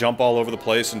I'm going to jump all over the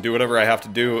place and do whatever I have to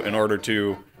do in order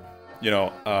to,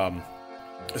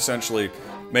 essentially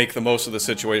make the most of the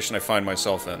situation I find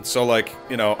myself in. So like,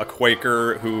 a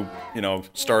Quaker who,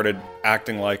 started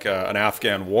acting like an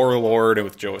Afghan warlord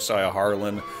with Josiah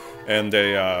Harlan, and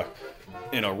a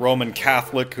Roman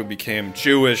Catholic who became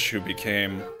Jewish, who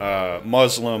became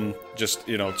Muslim, just,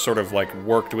 sort of like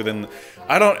worked within,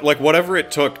 whatever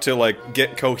it took to like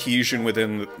get cohesion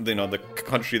within, the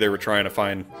country they were trying to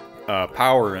find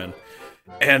power in.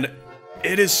 And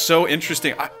it is so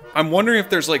interesting. I'm wondering if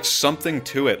there's like something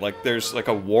to it, like there's like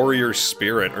a warrior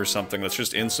spirit or something that's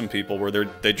just in some people where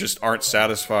they just aren't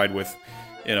satisfied with,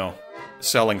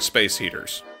 selling space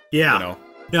heaters. Yeah.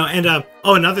 No, and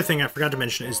another thing I forgot to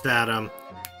mention is that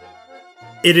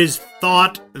it is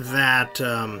thought that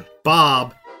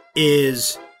Bob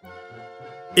is,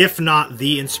 if not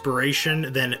the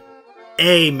inspiration, then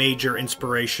a major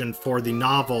inspiration for the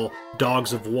novel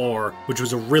Dogs of War, which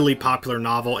was a really popular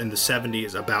novel in the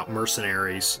 70s about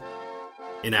mercenaries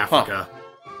in Africa.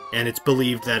 Huh. And it's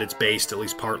believed that it's based, at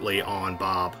least partly, on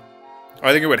Bob.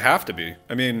 I think it would have to be.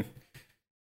 I mean,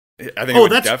 I think it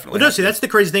would definitely. No, see, that's the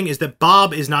crazy thing, is that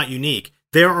Bob is not unique.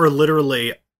 There are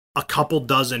literally a couple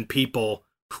dozen people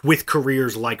with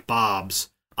careers like Bob's.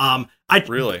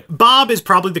 Really? Bob is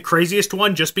probably the craziest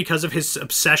one just because of his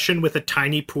obsession with a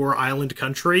tiny, poor island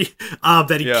country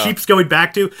that he keeps going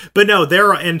back to. But no,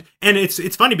 there are, and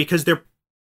it's funny because they're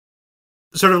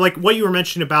sort of like what you were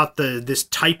mentioning about this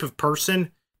type of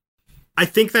person. I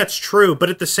think that's true, but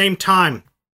at the same time,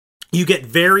 you get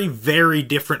very, very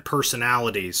different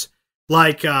personalities.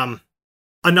 Like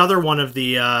another one of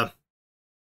the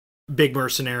big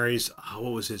mercenaries.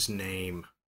 What was his name?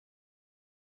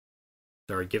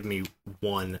 Sorry, give me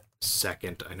 1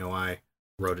 second. I know I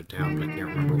wrote it down, but I can't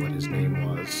remember what his name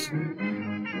was.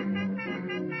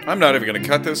 I'm not even going to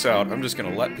cut this out. I'm just going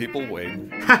to let people wait.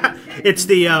 It's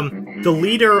the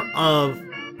leader of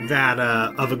that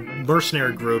of a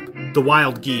mercenary group, the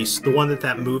Wild Geese, the one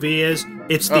that movie is.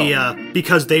 It's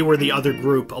because they were the other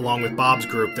group along with Bob's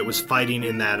group that was fighting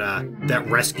in that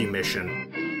rescue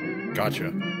mission.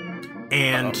 Gotcha.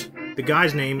 And the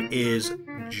guy's name is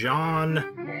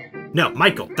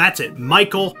Michael. That's it.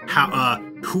 Michael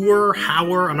Hoare.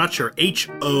 I'm not sure.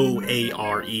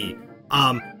 Hoare.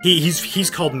 He's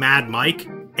called Mad Mike,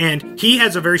 and he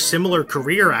has a very similar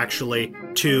career actually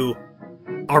to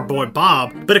our boy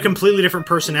Bob, but a completely different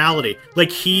personality. Like,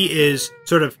 he is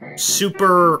sort of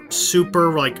super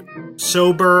like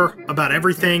sober about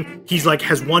everything. He's like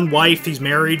has one wife. He's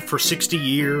married for 60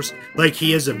 years. Like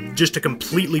he has just a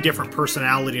completely different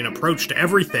personality and approach to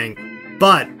everything.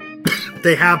 But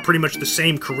they have pretty much the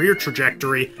same career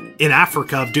trajectory in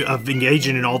Africa of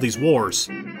engaging in all these wars.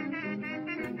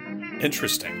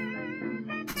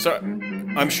 Interesting. So,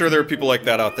 I'm sure there are people like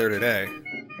that out there today,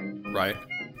 right?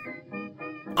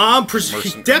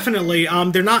 Definitely.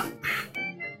 They're not.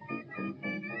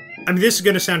 I mean, this is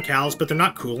going to sound callous, but they're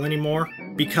not cool anymore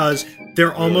because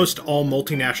they're almost all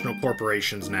multinational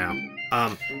corporations now.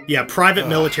 Private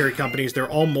military companies, they're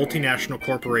all multinational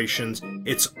corporations.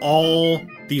 It's all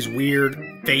these weird,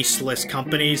 faceless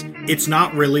companies. It's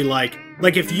not really like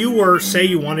if you were, say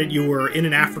you were in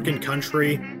an African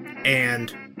country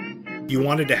and you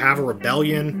wanted to have a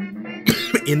rebellion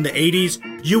in the 80s,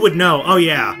 you would know, oh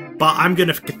yeah, but I'm going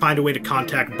to find a way to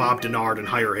contact Bob Denard and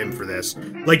hire him for this.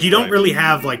 Like, you don't really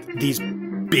have, like, these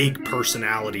big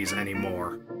personalities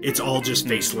anymore. It's all just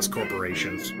faceless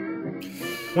corporations.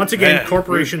 Once again,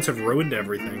 corporations have ruined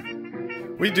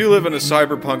everything. We do live in a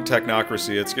cyberpunk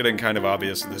technocracy. It's getting kind of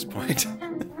obvious at this point.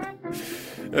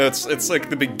 It's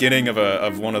like the beginning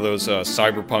of one of those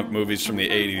cyberpunk movies from the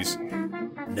 80s.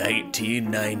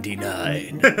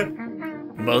 1999.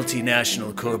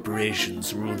 Multinational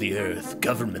corporations rule the earth.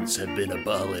 Governments have been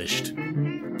abolished.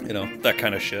 You know, that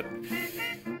kind of shit.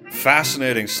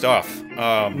 Fascinating stuff.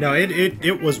 No,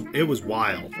 it was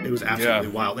wild. It was absolutely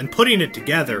wild. And putting it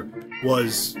together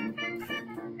was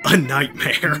a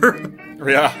nightmare.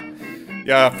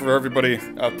 Yeah, for everybody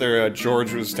out there,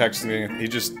 George was texting me.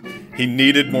 He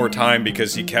needed more time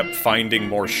because he kept finding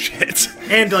more shit.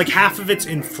 And, like, half of it's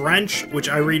in French, which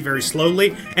I read very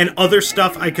slowly, and other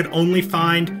stuff I could only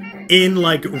find in,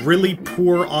 like, really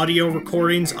poor audio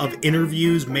recordings of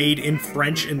interviews made in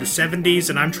French in the 70s,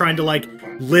 and I'm trying to, like,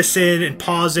 listen and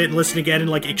pause it and listen again and,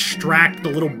 like, extract the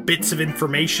little bits of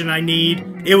information I need.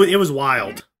 It was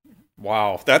wild.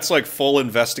 Wow, that's like full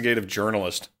investigative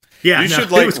journalist. Yeah, you should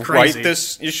write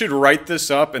this. You should write this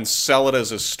up and sell it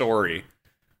as a story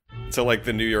to like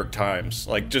the New York Times.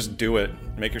 Like, just do it.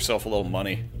 Make yourself a little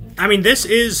money. I mean, this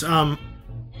is Bob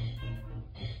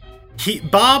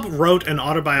wrote an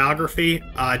autobiography.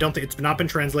 I don't think it's not been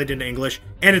translated into English,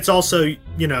 and it's also,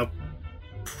 you know,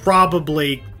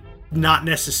 probably not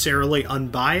necessarily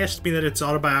unbiased, being that it's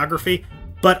autobiography.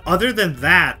 But other than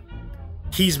that,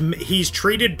 he's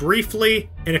treated briefly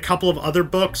in a couple of other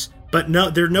books, but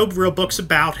there are no real books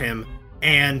about him,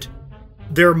 and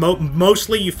they're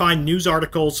mostly you find news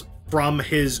articles from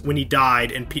his when he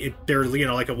died, and they're, you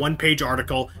know, like a one-page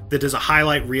article that does a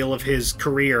highlight reel of his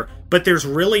career, but there's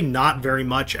really not very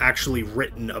much actually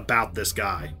written about this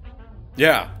guy.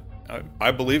 Yeah,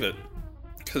 I believe it,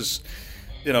 because,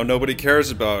 you know, nobody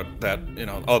cares about that, you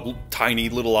know, a tiny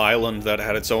little island that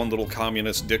had its own little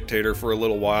communist dictator for a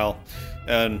little while,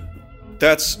 and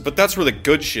that's where the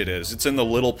good shit is. It's in the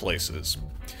little places.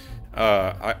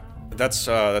 That's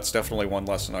definitely one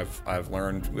lesson I've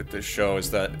learned with this show,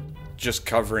 is that just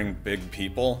covering big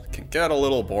people can get a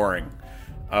little boring.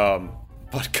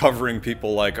 But covering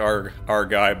people like our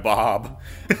guy Bob,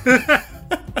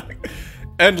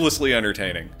 endlessly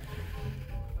entertaining.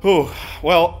 Whew.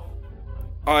 Well,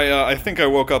 I think I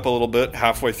woke up a little bit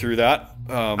halfway through that.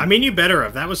 I mean, you better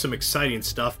have. That was some exciting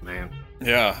stuff, man.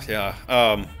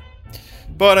 Yeah.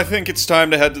 But I think it's time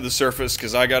to head to the surface,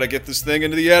 because I gotta get this thing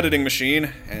into the editing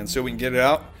machine, and so we can get it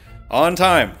out on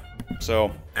time.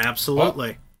 So,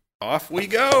 absolutely. Off we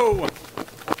go!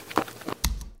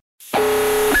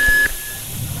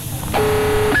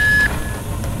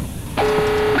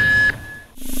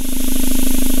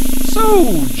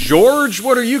 So, George,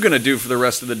 what are you gonna do for the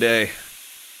rest of the day?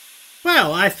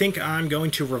 Well, I think I'm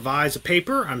going to revise a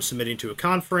paper I'm submitting to a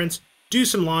conference, do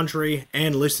some laundry,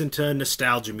 and listen to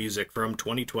nostalgia music from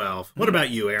 2012. What about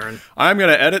you, Aaron? I'm going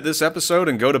to edit this episode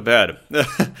and go to bed.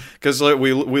 Because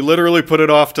we literally put it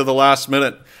off to the last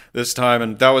minute this time,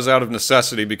 and that was out of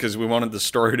necessity because we wanted the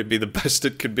story to be the best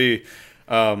it could be.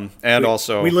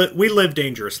 Also... We live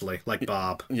dangerously, like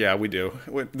Bob. Yeah, we do.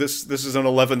 This is an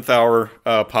 11th hour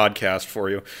podcast for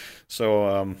you.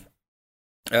 So,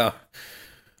 yeah.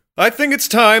 I think it's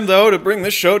time, though, to bring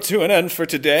this show to an end for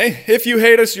today. If you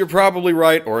hate us, you're probably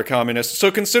right, or a communist,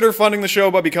 so consider funding the show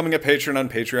by becoming a patron on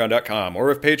patreon.com. Or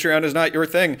if Patreon is not your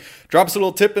thing, drop us a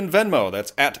little tip in Venmo.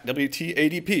 That's at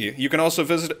WTADP. You can also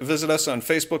visit us on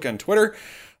Facebook and Twitter.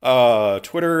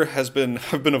 Twitter I've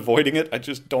been avoiding it. I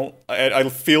just don't, I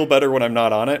feel better when I'm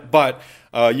not on it. But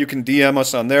you can DM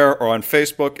us on there or on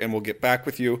Facebook, and we'll get back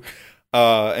with you.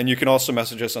 And you can also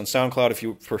message us on SoundCloud if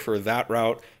you prefer that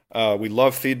route. We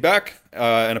love feedback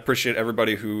and appreciate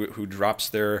everybody who drops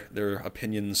their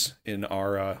opinions in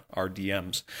our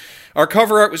DMs. Our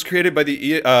cover art was created by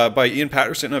Ian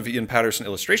Patterson of Ian Patterson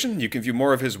Illustration. You can view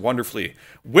more of his wonderfully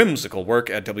whimsical work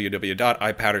at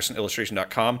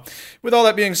www.ipattersonillustration.com. With all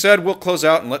that being said, we'll close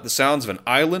out and let the sounds of an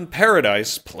island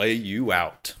paradise play you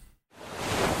out.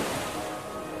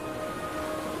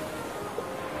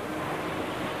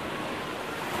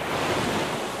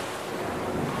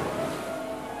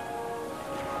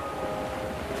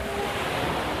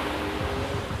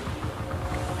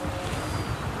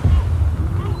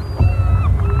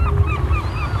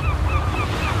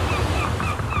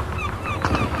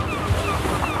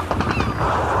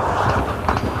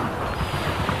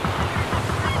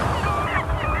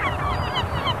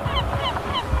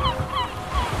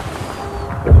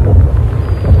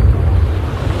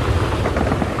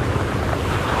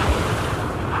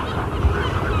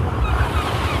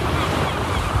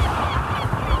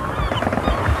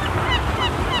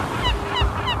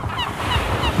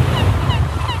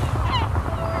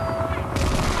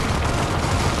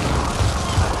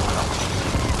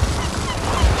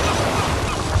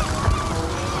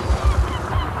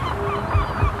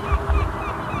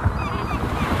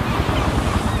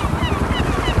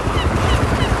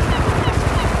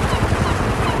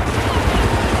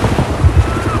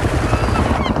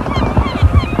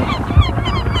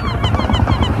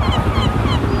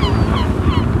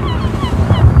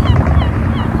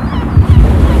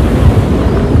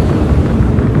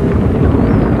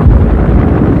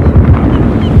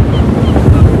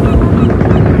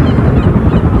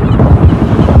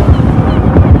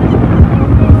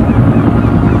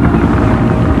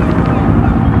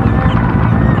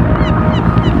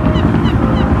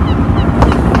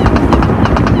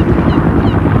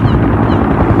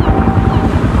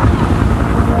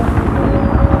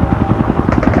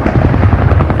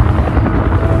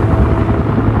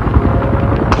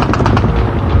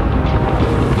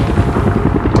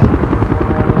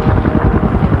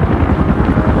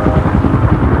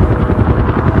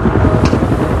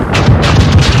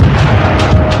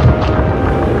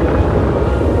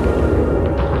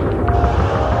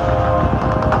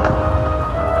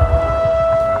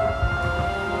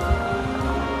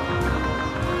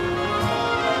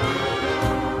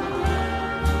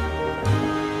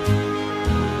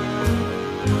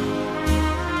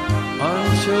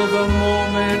 Until the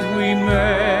moment we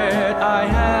met, I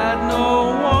had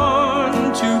no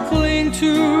one to cling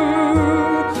to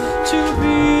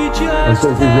be just. En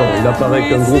conclusion, il apparaît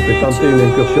qu'un groupe ait tenté une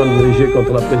incursion dirigée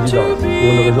contre la présidence, pour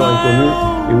une raison inconnue,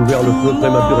 et ouvert le feu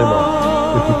prématurément,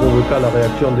 ce qui provoqua la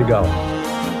réaction des gardes.